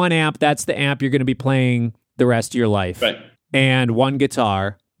pick one amp. That's the amp you're going to be playing the rest of your life. Right. And one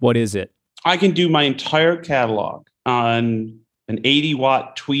guitar. What is it? I can do my entire catalog on an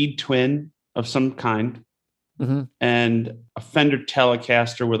 80-watt Tweed Twin of some kind, and a Fender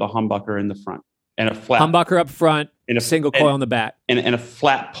Telecaster with a humbucker in the front, and a flat humbucker up front, and a single coil in the back, and a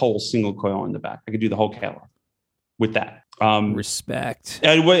flat pole single coil in the back. I could do the whole catalog with that. Respect.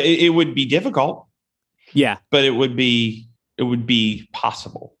 It would be difficult. Yeah, but it would be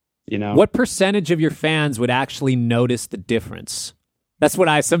possible. You know, what percentage of your fans would actually notice the difference? That's what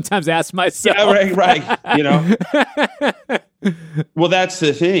I sometimes ask myself. Yeah, right. You know, well, that's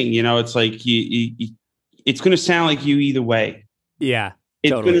the thing. You know, it's like it's going to sound like you either way. Yeah,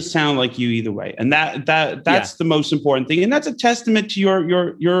 it's going to sound like you either way, and that's the most important thing, and that's a testament to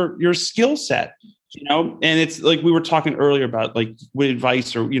your skill set. You know, and it's like we were talking earlier about like with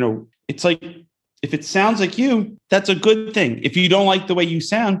advice, or you know, it's like if it sounds like you, that's a good thing. If you don't like the way you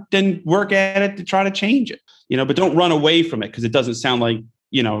sound, then work at it to try to change it. You know, but don't run away from it because it doesn't sound like,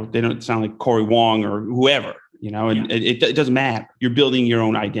 you know, they don't sound like Corey Wong or whoever, you know, and it doesn't matter. You're building your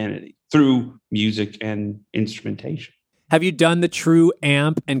own identity through music and instrumentation. Have you done the true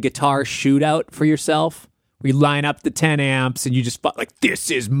amp and guitar shootout for yourself? We line up the 10 amps and you just like, this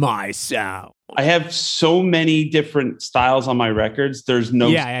is my sound. I have so many different styles on my records. There's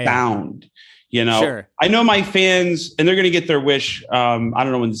no sound. You know, sure. I know my fans, and they're going to get their wish. I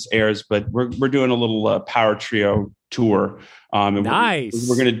don't know when this airs, but we're doing a little Power Trio tour. And nice.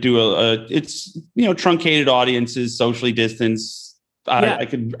 We're going to do it's, you know, truncated audiences, socially distanced. I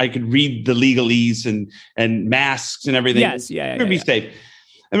could read the legalese and masks and everything. Yes, we're going to be safe.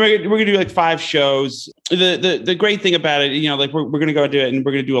 And we're going to do like 5 shows. The great thing about it, you know, like we're going to go do it, and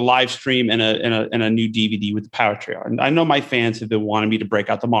we're going to do a live stream and a new DVD with the Power Trio. And I know my fans have been wanting me to break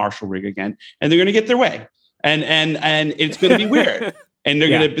out the Marshall rig again, and they're going to get their way. And it's going to be weird. And there's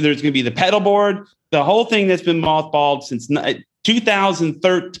going to be the pedal board, the whole thing that's been mothballed since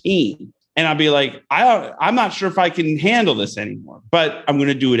 2013. And I'll be like, I'm not sure if I can handle this anymore, but I'm going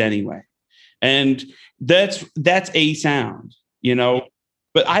to do it anyway. And that's a sound, you know.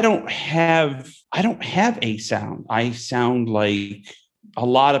 But I don't have a sound. I sound like a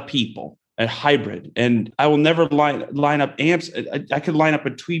lot of people, a hybrid, and I will never line up amps. I could line up a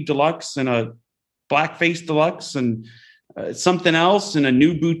Tweed Deluxe and a Blackface Deluxe and something else and a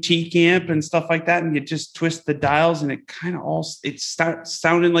new boutique amp and stuff like that, and you just twist the dials and it kind of starts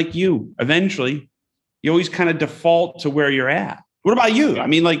sounding like you. Eventually, you always kind of default to where you're at. What about you? I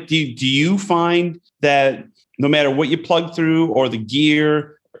mean, like, do you find that no matter what you plug through or the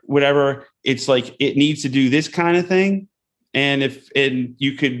gear, whatever, it's like it needs to do this kind of thing? And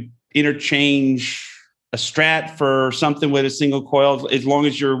you could interchange a Strat for something with a single coil, as long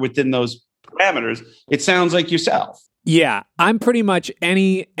as you're within those parameters, it sounds like yourself. Yeah, I'm pretty much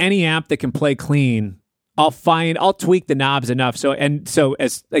any amp that can play clean. I'll tweak the knobs enough so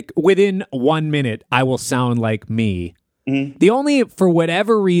as like within 1 minute I will sound like me. Mm-hmm. The only, for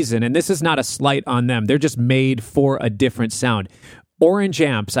whatever reason, and this is not a slight on them, they're just made for a different sound. Orange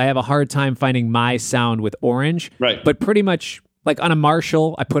amps, I have a hard time finding my sound with orange. Right. But pretty much like on a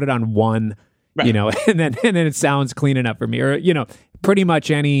Marshall, I put it on 1, right. and then it sounds clean enough for me. Or pretty much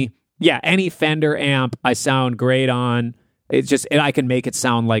any Fender amp I sound great on. It's just I can make it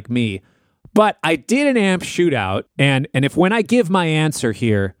sound like me. But I did an amp shootout, and if when I give my answer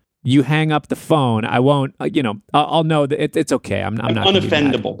here, you hang up the phone, I won't. I'll know that it's okay. I'm not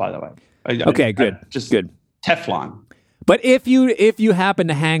unoffendable, by the way. Okay, good. Just good. Teflon. But if you happen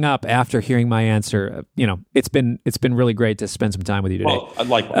to hang up after hearing my answer, it's been really great to spend some time with you today. Well, I'd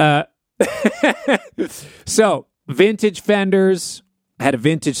like one. So vintage Fenders. I had a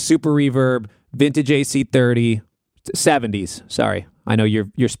vintage Super Reverb, vintage AC30, 70s. Sorry, I know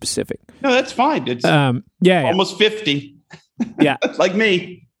you're specific. No, that's fine. It's almost 50. Yeah, like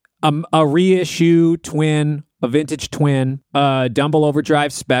me. A reissue twin, a vintage twin, a Dumble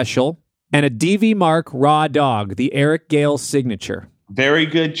Overdrive Special, and a DV Mark Raw Dog, the Eric Gale signature. Very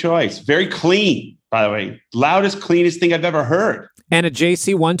good choice. Very clean, by the way. Loudest, cleanest thing I've ever heard. And a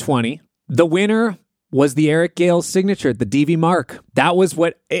JC 120. The winner was the Eric Gale signature, the DV Mark. That was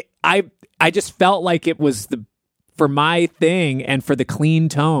what I just felt like it was for my thing and for the clean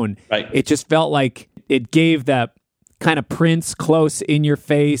tone. Right. It just felt like it gave that kind of Prince close in your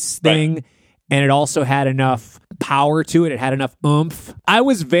face thing. Right. And it also had enough power to it. It had enough oomph. I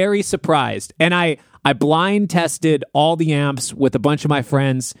was very surprised. And I blind tested all the amps with a bunch of my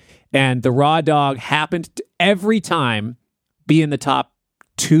friends, and the Raw Dog happened to every time be in the top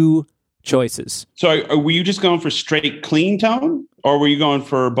 2 choices. So were you just going for straight clean tone, or were you going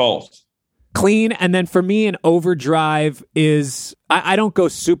for both? Clean, and then for me, an overdrive is I don't go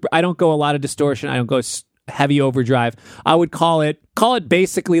a lot of distortion. I don't go heavy overdrive. I would call it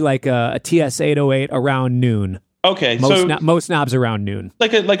basically like a TS-808 around noon. Okay, most knobs around noon.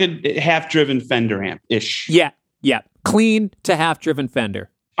 Like a half-driven Fender amp ish. Yeah, clean to half-driven Fender.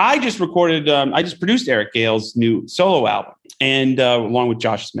 I just produced Eric Gale's new solo album, and along with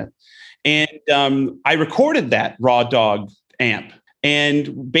Josh Smith, and I recorded that Raw Dog amp.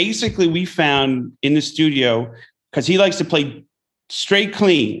 And basically, we found in the studio, because he likes to play straight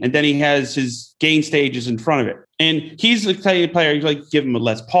clean, and then he has his gain stages in front of it. And he's the type of player, you like give him a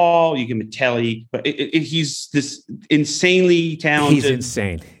Les Paul, you give him a Telly, but he's this insanely talented, he's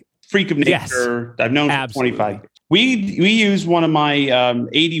insane freak of nature. Yes, I've known him for 25 years. We use one of my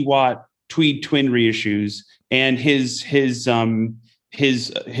 80-watt Tweed twin reissues and his DB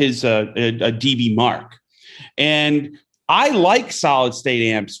Mark. And I like solid state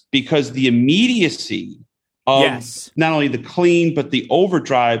amps because the immediacy of not only the clean but the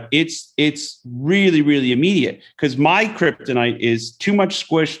overdrive, it's really, really immediate. Because my kryptonite is too much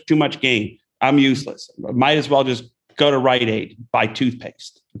squish, too much gain. I'm useless. Might as well just go to Rite Aid, buy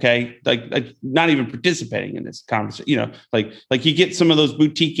toothpaste. Okay, like not even participating in this conversation. Like you get some of those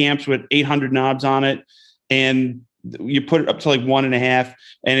boutique amps with 800 knobs on it, and you put it up to like 1.5,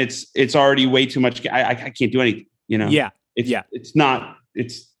 and it's already way too much. I can't do anything. It's not.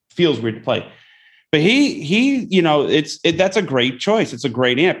 It feels weird to play. But that's a great choice. It's a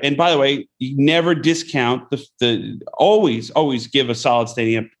great amp. And by the way, you never discount always give a solid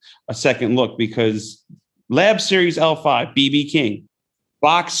state amp a second look, because Lab Series L5, BB King,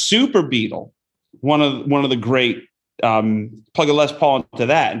 Vox Super Beetle, one of the great, plug a Les Paul into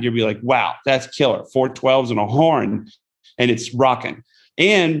that, and you'll be like, wow, that's killer. 412s and a horn, and it's rocking.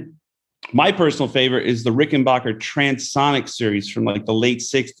 And my personal favorite is the Rickenbacker Transonic series from like the late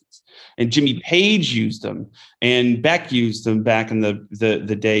 60s. And Jimmy Page used them, and Beck used them back in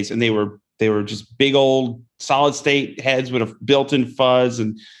the days, and they were just big old solid state heads with a built-in fuzz.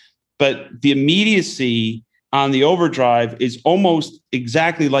 But the immediacy on the overdrive is almost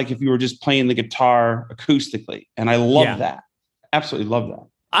exactly like if you were just playing the guitar acoustically, and I love that. Absolutely love that.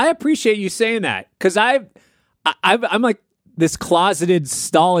 I appreciate you saying that, because I'm like this closeted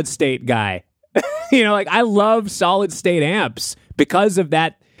solid state guy. Like I love solid state amps because of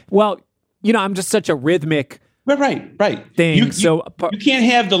that. Well, I'm just such a rhythmic right thing. You can't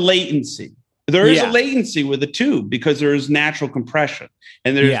have the latency. There is a latency with the tube because there is natural compression,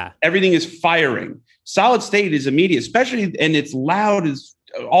 and everything is firing. Solid state is immediate, especially, and it's loud as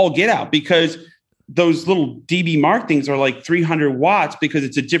all get out, because those little DB Mark things are like 300 watts because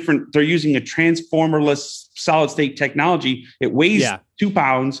they're using a transformerless solid state technology. It weighs 2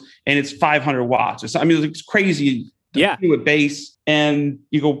 pounds and it's 500 watts. It's crazy Yeah. With bass, and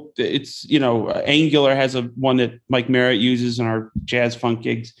you go, it's, Angular has a one that Mike Merritt uses in our jazz funk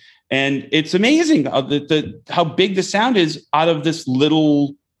gigs. And it's amazing how big the sound is out of this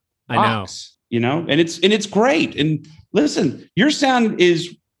little box, and it's great. And listen, your sound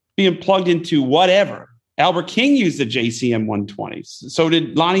is being plugged into whatever. Albert King used the JCM 120s. So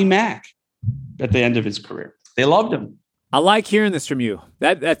did Lonnie Mack at the end of his career. They loved him. I like hearing this from you.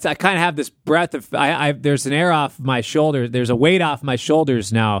 That's I kind of have this breath of there's an air off my shoulder. There's a weight off my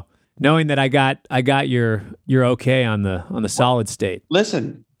shoulders now, knowing that I got your okay on the solid state.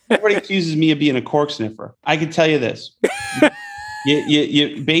 Listen, everybody accuses me of being a cork sniffer. I can tell you this: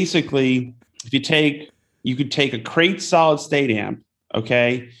 you basically, if you could take a crate solid state amp,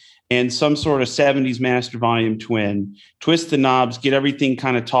 okay, and some sort of 70s master volume twin, twist the knobs, get everything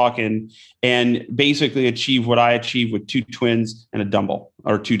kind of talking, and basically achieve what I achieved with two twins and a dumbbell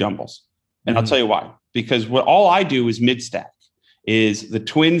or two dumbbells. And I'll tell you why. Because all I do is mid stack. Is the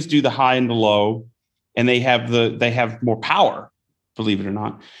twins do the high and the low, and they have more power, believe it or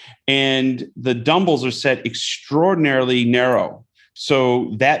not. And the dumbbells are set extraordinarily narrow.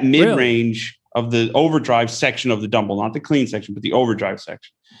 So that mid-range of the overdrive section of the dumbbell, not the clean section, but the overdrive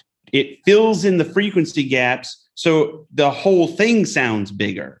section, it fills in the frequency gaps, so the whole thing sounds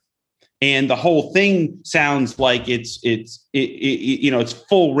bigger, and the whole thing sounds like it's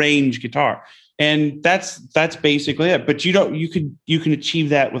full range guitar, and that's basically it. But you can achieve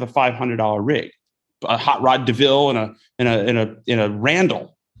that with a $500 rig, a Hot Rod DeVille and a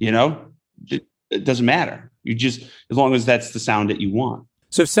Randall. It doesn't matter. You just, as long as that's the sound that you want.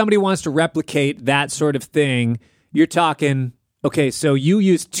 So if somebody wants to replicate that sort of thing, you're talking. Okay, so you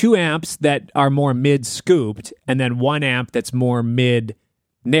use two amps that are more mid-scooped, and then one amp that's more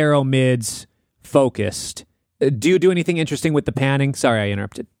narrow mids focused. Do you do anything interesting with the panning? Sorry, I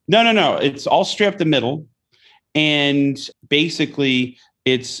interrupted. No. It's all straight up the middle, and basically,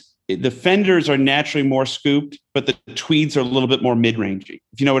 the Fenders are naturally more scooped, but the Tweeds are a little bit more mid-rangey.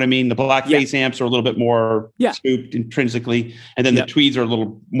 If you know what I mean, the Blackface amps are a little bit more scooped intrinsically, and then the Tweeds are a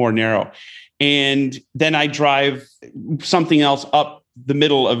little more narrow. And then I drive something else up the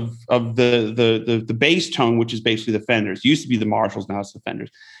middle of the bass tone, which is basically the Fenders. It used to be the Marshalls, now it's the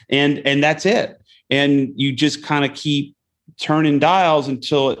Fenders. And that's it. And you just kind of keep turning dials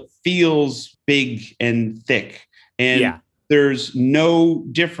until it feels big and thick. And there's no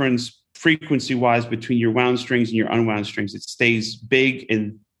difference frequency-wise between your wound strings and your unwound strings. It stays big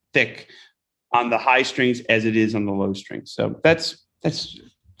and thick on the high strings as it is on the low strings. So that's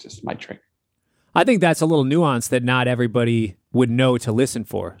just my trick. I think that's a little nuance that not everybody would know to listen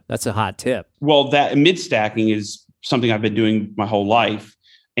for. That's a hot tip. Well, that mid-stacking is something I've been doing my whole life,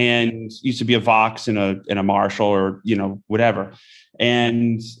 and used to be a Vox and a Marshall or, whatever.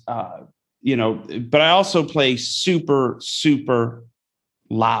 And, but I also play super, super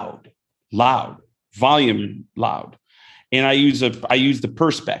loud, volume loud. And I use the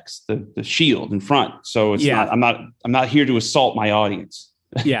Perspex, the shield in front. So it's I'm not here to assault my audience.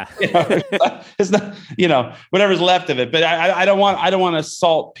 Yeah. It's not, whatever's left of it. But I don't want to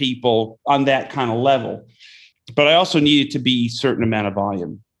assault people on that kind of level. But I also need it to be a certain amount of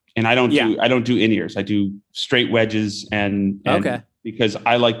volume. And I don't do in-ears. I do straight wedges and because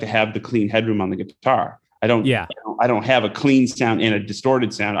I like to have the clean headroom on the guitar. I don't have a clean sound and a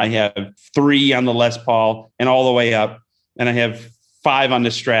distorted sound. I have 3 on the Les Paul and all the way up. And I have 5 on the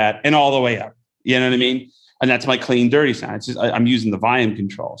Strat and all the way up. You know what I mean? And that's my clean, dirty sound. It's just, I'm using the volume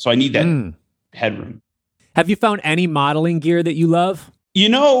control. So I need that headroom. Have you found any modeling gear that you love?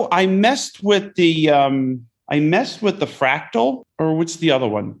 I messed with the Fractal, or what's the other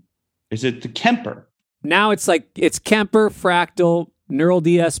one? Is it the Kemper? Now it's Kemper, Fractal, Neural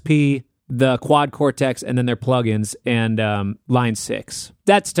DSP, the Quad Cortex, and then their plugins, and Line 6.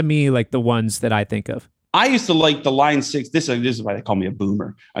 That's to me like the ones that I think of. I used to like the Line 6. This is why they call me a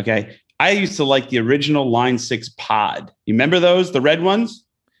boomer. Okay. I used to like the original Line 6 pod. You remember those, the red ones?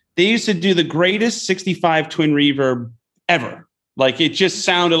 They used to do the greatest 65 twin reverb ever. Like, it just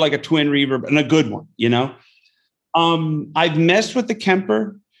sounded like a twin reverb, and a good one, I've messed with the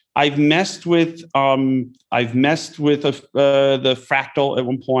Kemper. I've messed with the Fractal at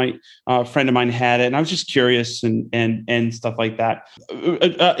one point. A friend of mine had it, and I was just curious and stuff like that.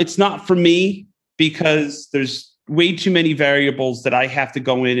 It's not for me because there's way too many variables that I have to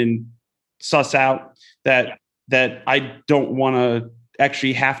go in and suss out that I don't want to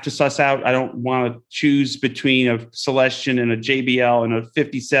actually have to suss out. I don't want to choose between a Celestion and a JBL and a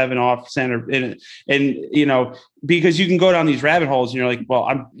 57 off center. And because you can go down these rabbit holes and you're like,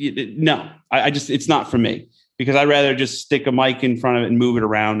 well, it's not for me, because I'd rather just stick a mic in front of it and move it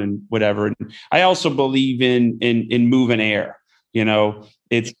around and whatever. And I also believe in moving air. You know,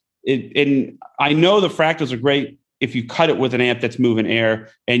 and I know the fractals are great if you cut it with an amp that's moving air,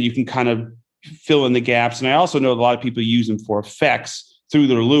 and you can kind of fill in the gaps. And I also know a lot of people use them for effects through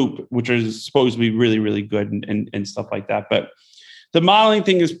their loop, which is supposed to be really, really good and stuff like that. But the modeling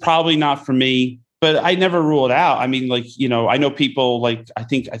thing is probably not for me, but I never rule it out. I mean, like, you know, I know people like, I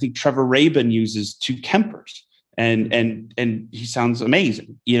think Trevor Rabin uses 2 Kempers and he sounds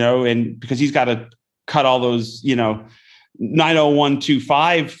amazing, you know, and because he's got to cut all those, you know,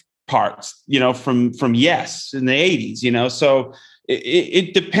 90125 parts, you know, from Yes in the 80s, you know, so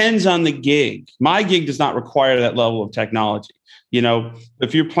it depends on the gig. My gig does not require that level of technology. You know,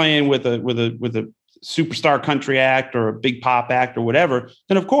 if you're playing with a superstar country act or a big pop act or whatever,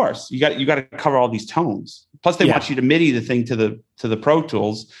 then of course you got to cover all these tones. Plus, they want you to MIDI the thing to the Pro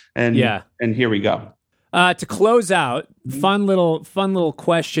Tools, and here we go. To close out, fun little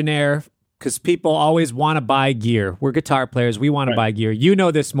questionnaire, because people always want to buy gear. We're guitar players. We want to buy gear. You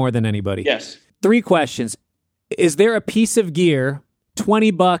know this more than anybody. Yes. 3 questions. Is there a piece of gear,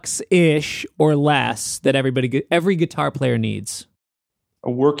 $20-ish or less, that every guitar player needs?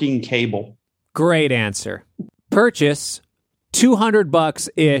 A working cable. Great answer. Purchase,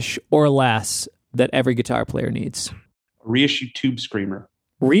 $200-ish or less, that every guitar player needs. A reissued Tube Screamer.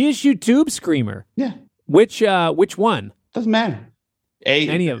 Reissued Tube Screamer? Yeah. Which one? Doesn't matter.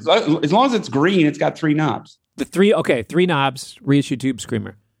 Any of them. As long as it's green, it's got 3 knobs. 3 knobs, reissued Tube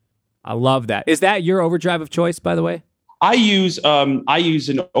Screamer. I love that. Is that your overdrive of choice, by the way? I use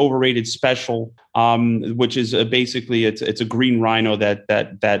an overrated special, which is basically it's a green Rhino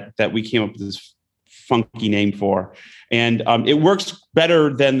that we came up with this funky name for, and it works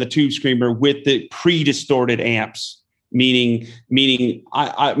better than the Tube Screamer with the pre-distorted amps. Meaning,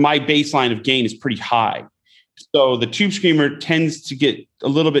 my baseline of gain is pretty high, so the Tube Screamer tends to get a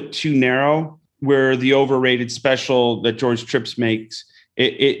little bit too narrow. Where the overrated special that George Trips makes,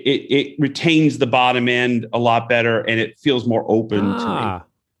 it retains the bottom end a lot better, and it feels more open to me.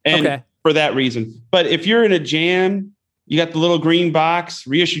 And for that reason. But if you're in a jam, you got the little green box,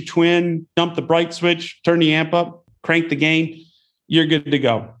 reissue twin, dump the bright switch, turn the amp up, crank the gain, you're good to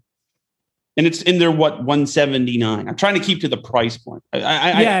go. And it's in there, $179. I'm trying to keep to the price point.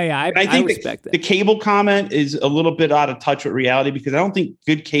 I think respect that. The cable comment is a little bit out of touch with reality, because I don't think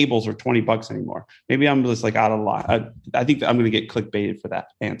good cables are $20 anymore. Maybe I'm just like out of line. I think I'm going to get clickbaited for that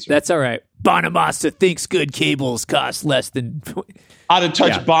answer. That's all right. Bonamassa thinks good cables cost less than... Out of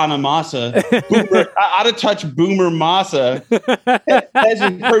touch Bonamassa. Out of touch Boomer Massa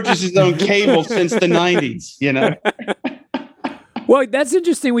hasn't purchased his own cable since the 90s, you know? Well, that's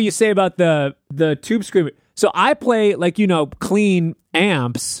interesting what you say about the Tube Screamer. So I play, like, you know, clean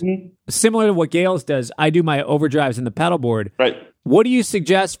amps, similar to what Gales does. I do my overdrives in the pedal board. Right. What do you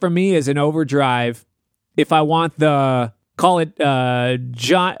suggest for me as an overdrive if I want call it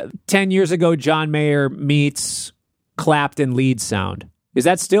 10 years ago John Mayer meets Clapton lead sound? Is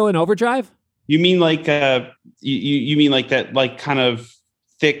that still an overdrive? You mean like you mean like that, like kind of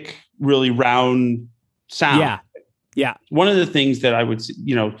thick, really round sound? Yeah. Yeah. One of the things that I would,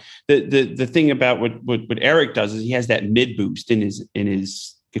 you know, the thing about what Eric does is he has that mid boost in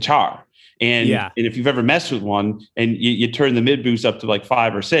his guitar. And if you've ever messed with one and you turn the mid boost up to like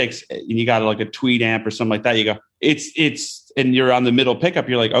 5 or 6 and you got like a Tweed amp or something like that, you go, it's, and you're on the middle pickup.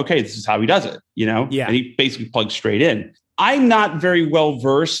 You're like, okay, this is how he does it, you know? Yeah. And he basically plugs straight in. I'm not very well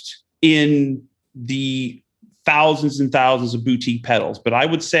versed in the thousands and thousands of boutique pedals, but I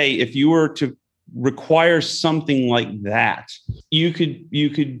would say if you were to require something like that, you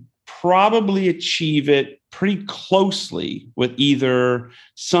could probably achieve it pretty closely with either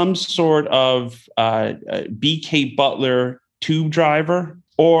some sort of BK Butler tube driver,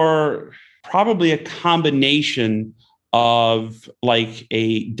 or probably a combination of like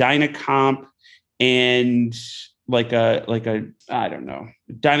a Dynacomp and like a I don't know,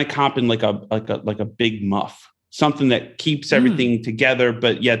 Dynacomp and like a big muff, something that keeps everything together,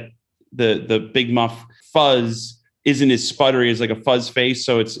 but yet the big muff fuzz isn't as sputtery as like a fuzz face.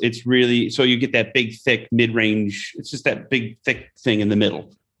 So it's really, so you get that big, thick mid-range. It's just that big, thick thing in the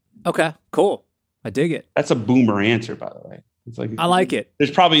middle. Okay, cool. I dig it. That's a boomer answer, by the way. It's like, I like it.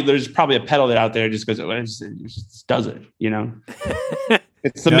 There's probably a pedal that out there just goes, it just does it, you know?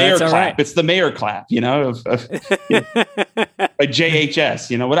 It's the mayor clap. Right. It's the mayor clap, you know, of a JHS,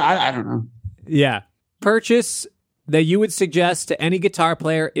 you know what? I don't know. Yeah. Purchase that you would suggest to any guitar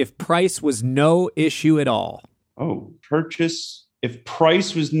player if price was no issue at all. Oh, purchase if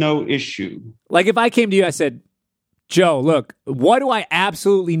price was no issue. Like if I came to you, I said, Joe, look, what do I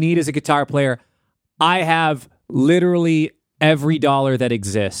absolutely need as a guitar player? I have literally every dollar that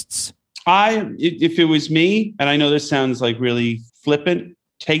exists? If it was me, and I know this sounds like really flippant,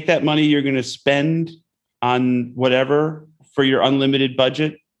 take that money you're going to spend on whatever for your unlimited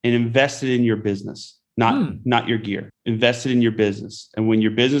budget and invest it in your business, not your gear. Invest it in your business. And when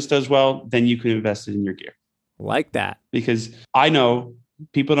your business does well, then you can invest it in your gear. Like that. Because I know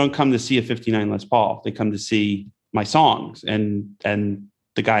people don't come to see a 59 Les Paul. They come to see my songs and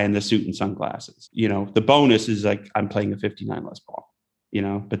the guy in the suit and sunglasses. You know, the bonus is like I'm playing a 59 Les Paul, you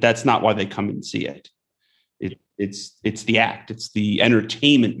know, but that's not why they come and see it. It's the act. It's the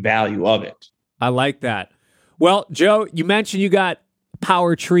entertainment value of it. I like that. Well, Joe, you mentioned you got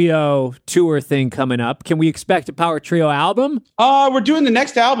Power Trio tour thing coming up. Can we expect a Power Trio album? We're doing the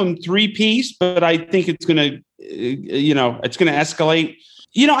next album 3-piece, but I think it's going to, it's going to escalate.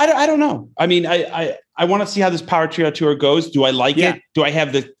 You know, I don't know. I mean, I want to see how this Power Trio tour goes. Do I like it? Do I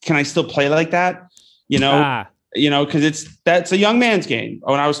have can I still play like that? You know, because that's a young man's game.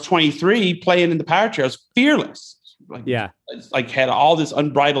 When I was 23 playing in the Power Trio, I was fearless. Like had all this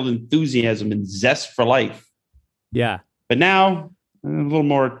unbridled enthusiasm and zest for life. Yeah. But now I'm a little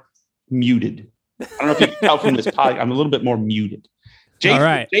more muted. I don't know if you can tell from this podcast. I'm a little bit more muted.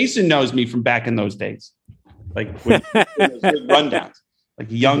 Jason knows me from back in those days. Like when those rundowns, like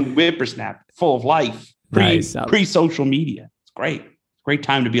a young whippersnapper, full of life, pre-social media. It's great. Great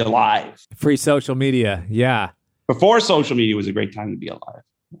time to be alive. Free social media. Yeah. Before social media was a great time to be alive.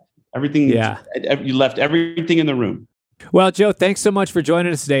 Everything. Yeah. You left everything in the room. Well, Joe, thanks so much for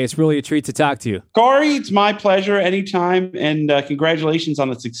joining us today. It's really a treat to talk to you. Corey, it's my pleasure anytime. And congratulations on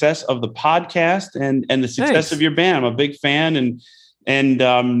the success of the podcast and the success of your band. I'm a big fan.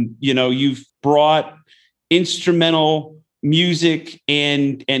 And you've brought instrumental music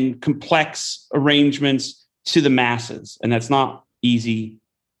and complex arrangements to the masses. And that's not easy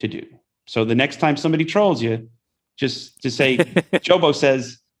to do. So the next time somebody trolls you, just to say, Jobo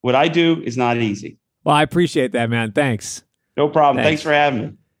says, what I do is not easy. Well, I appreciate that, man. Thanks. No problem. Thanks for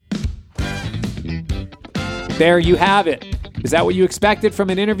having me. There you have it. Is that what you expected from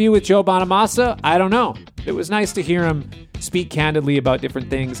an interview with Joe Bonamassa? I don't know. It was nice to hear him speak candidly about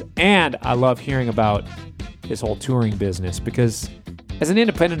different things. And I love hearing about his whole touring business because as an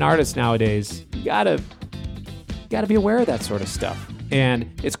independent artist nowadays, you gotta be aware of that sort of stuff. And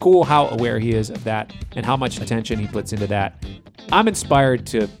it's cool how aware he is of that and how much attention he puts into that. I'm inspired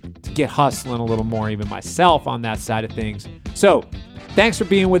to get hustling a little more, even myself, on that side of things. So, thanks for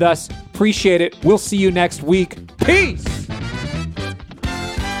being with us. Appreciate it. We'll see you next week. Peace!